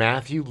 You have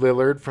Matthew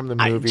Lillard from the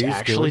movies.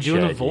 Actually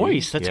doing a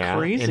voice. That's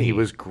crazy. And he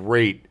was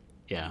great.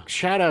 Yeah.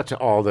 Shout out to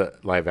all the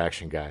live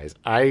action guys.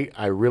 I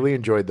really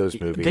enjoyed those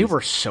movies. They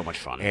were so much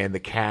fun. And the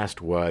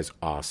cast was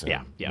awesome.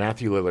 Yeah.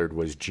 Matthew Lillard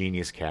was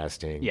genius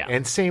casting. Yeah.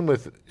 And same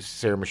with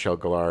Sarah Michelle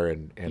Gellar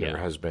and her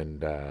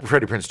husband,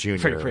 Freddie Prinze Jr.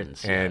 Freddie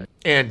Prinze.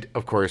 And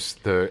of course,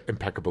 the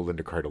impeccable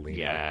Linda Cardellini.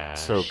 Yeah.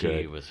 So she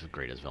good. was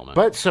great as Velma.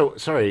 But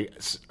sorry.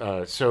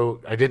 So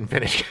I didn't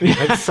finish.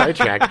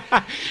 Sidetrack.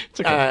 It's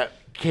okay.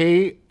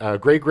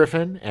 Gray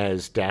Griffin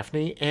as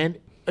Daphne and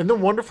the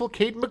wonderful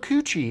Kate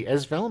Micucci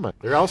as Velma.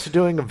 They're also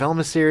doing a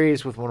Velma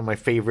series with one of my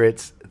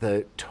favorites,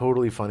 the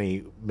totally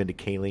funny Mindy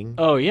Kaling.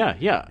 Oh, yeah.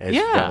 As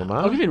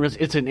Velma. Okay,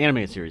 it's an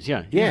animated series,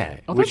 yeah.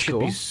 Oh, which should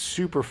be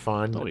super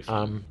fun. Totally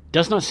fun.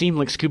 Does not seem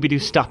like Scooby-Doo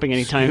stopping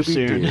anytime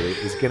soon.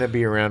 Scooby-Doo is going to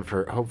be around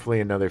for hopefully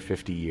another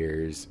 50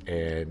 years,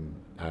 and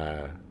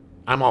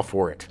I'm all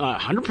for it.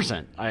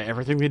 100%.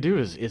 Everything they do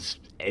is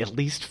at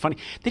least funny.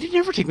 They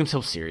never take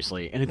themselves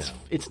seriously, and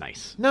it's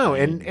nice. No,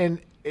 and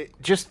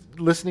just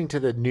listening to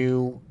the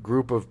new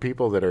group of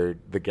people that are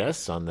the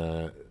guests on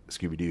the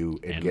Scooby-Doo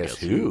and Guess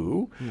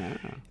Who,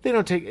 they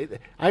don't take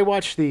it. I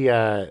watched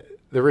the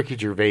Ricky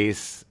Gervais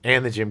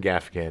and the Jim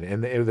Gaffigan,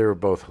 and they were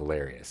both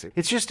hilarious.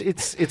 It's just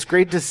it's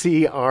great to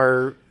see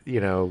our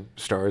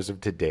stars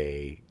of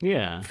today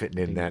fitting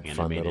in that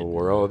fun little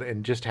world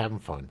and just having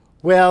fun.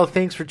 Well,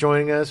 thanks for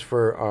joining us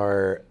for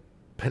our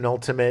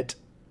penultimate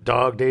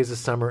Dog Days of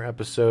Summer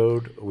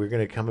episode. We're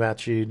going to come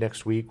at you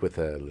next week with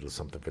a little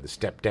something for the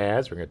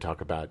stepdads. We're going to talk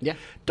about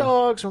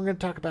dogs. We're going to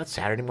talk about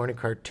Saturday morning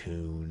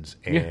cartoons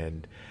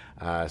and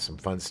some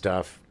fun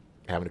stuff,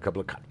 having a couple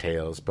of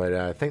cocktails.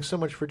 But thanks so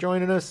much for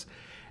joining us.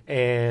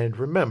 And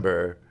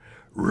remember,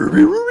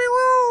 Ruby, Ruby,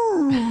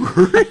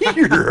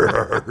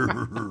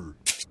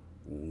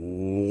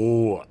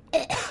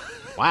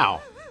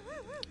 Wow.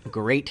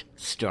 Great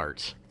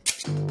start.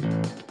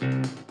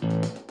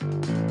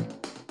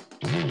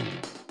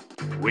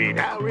 We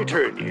now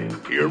return you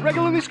to your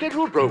regularly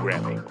scheduled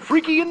programming,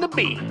 Freaky and the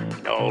Bean,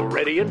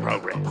 already in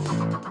progress.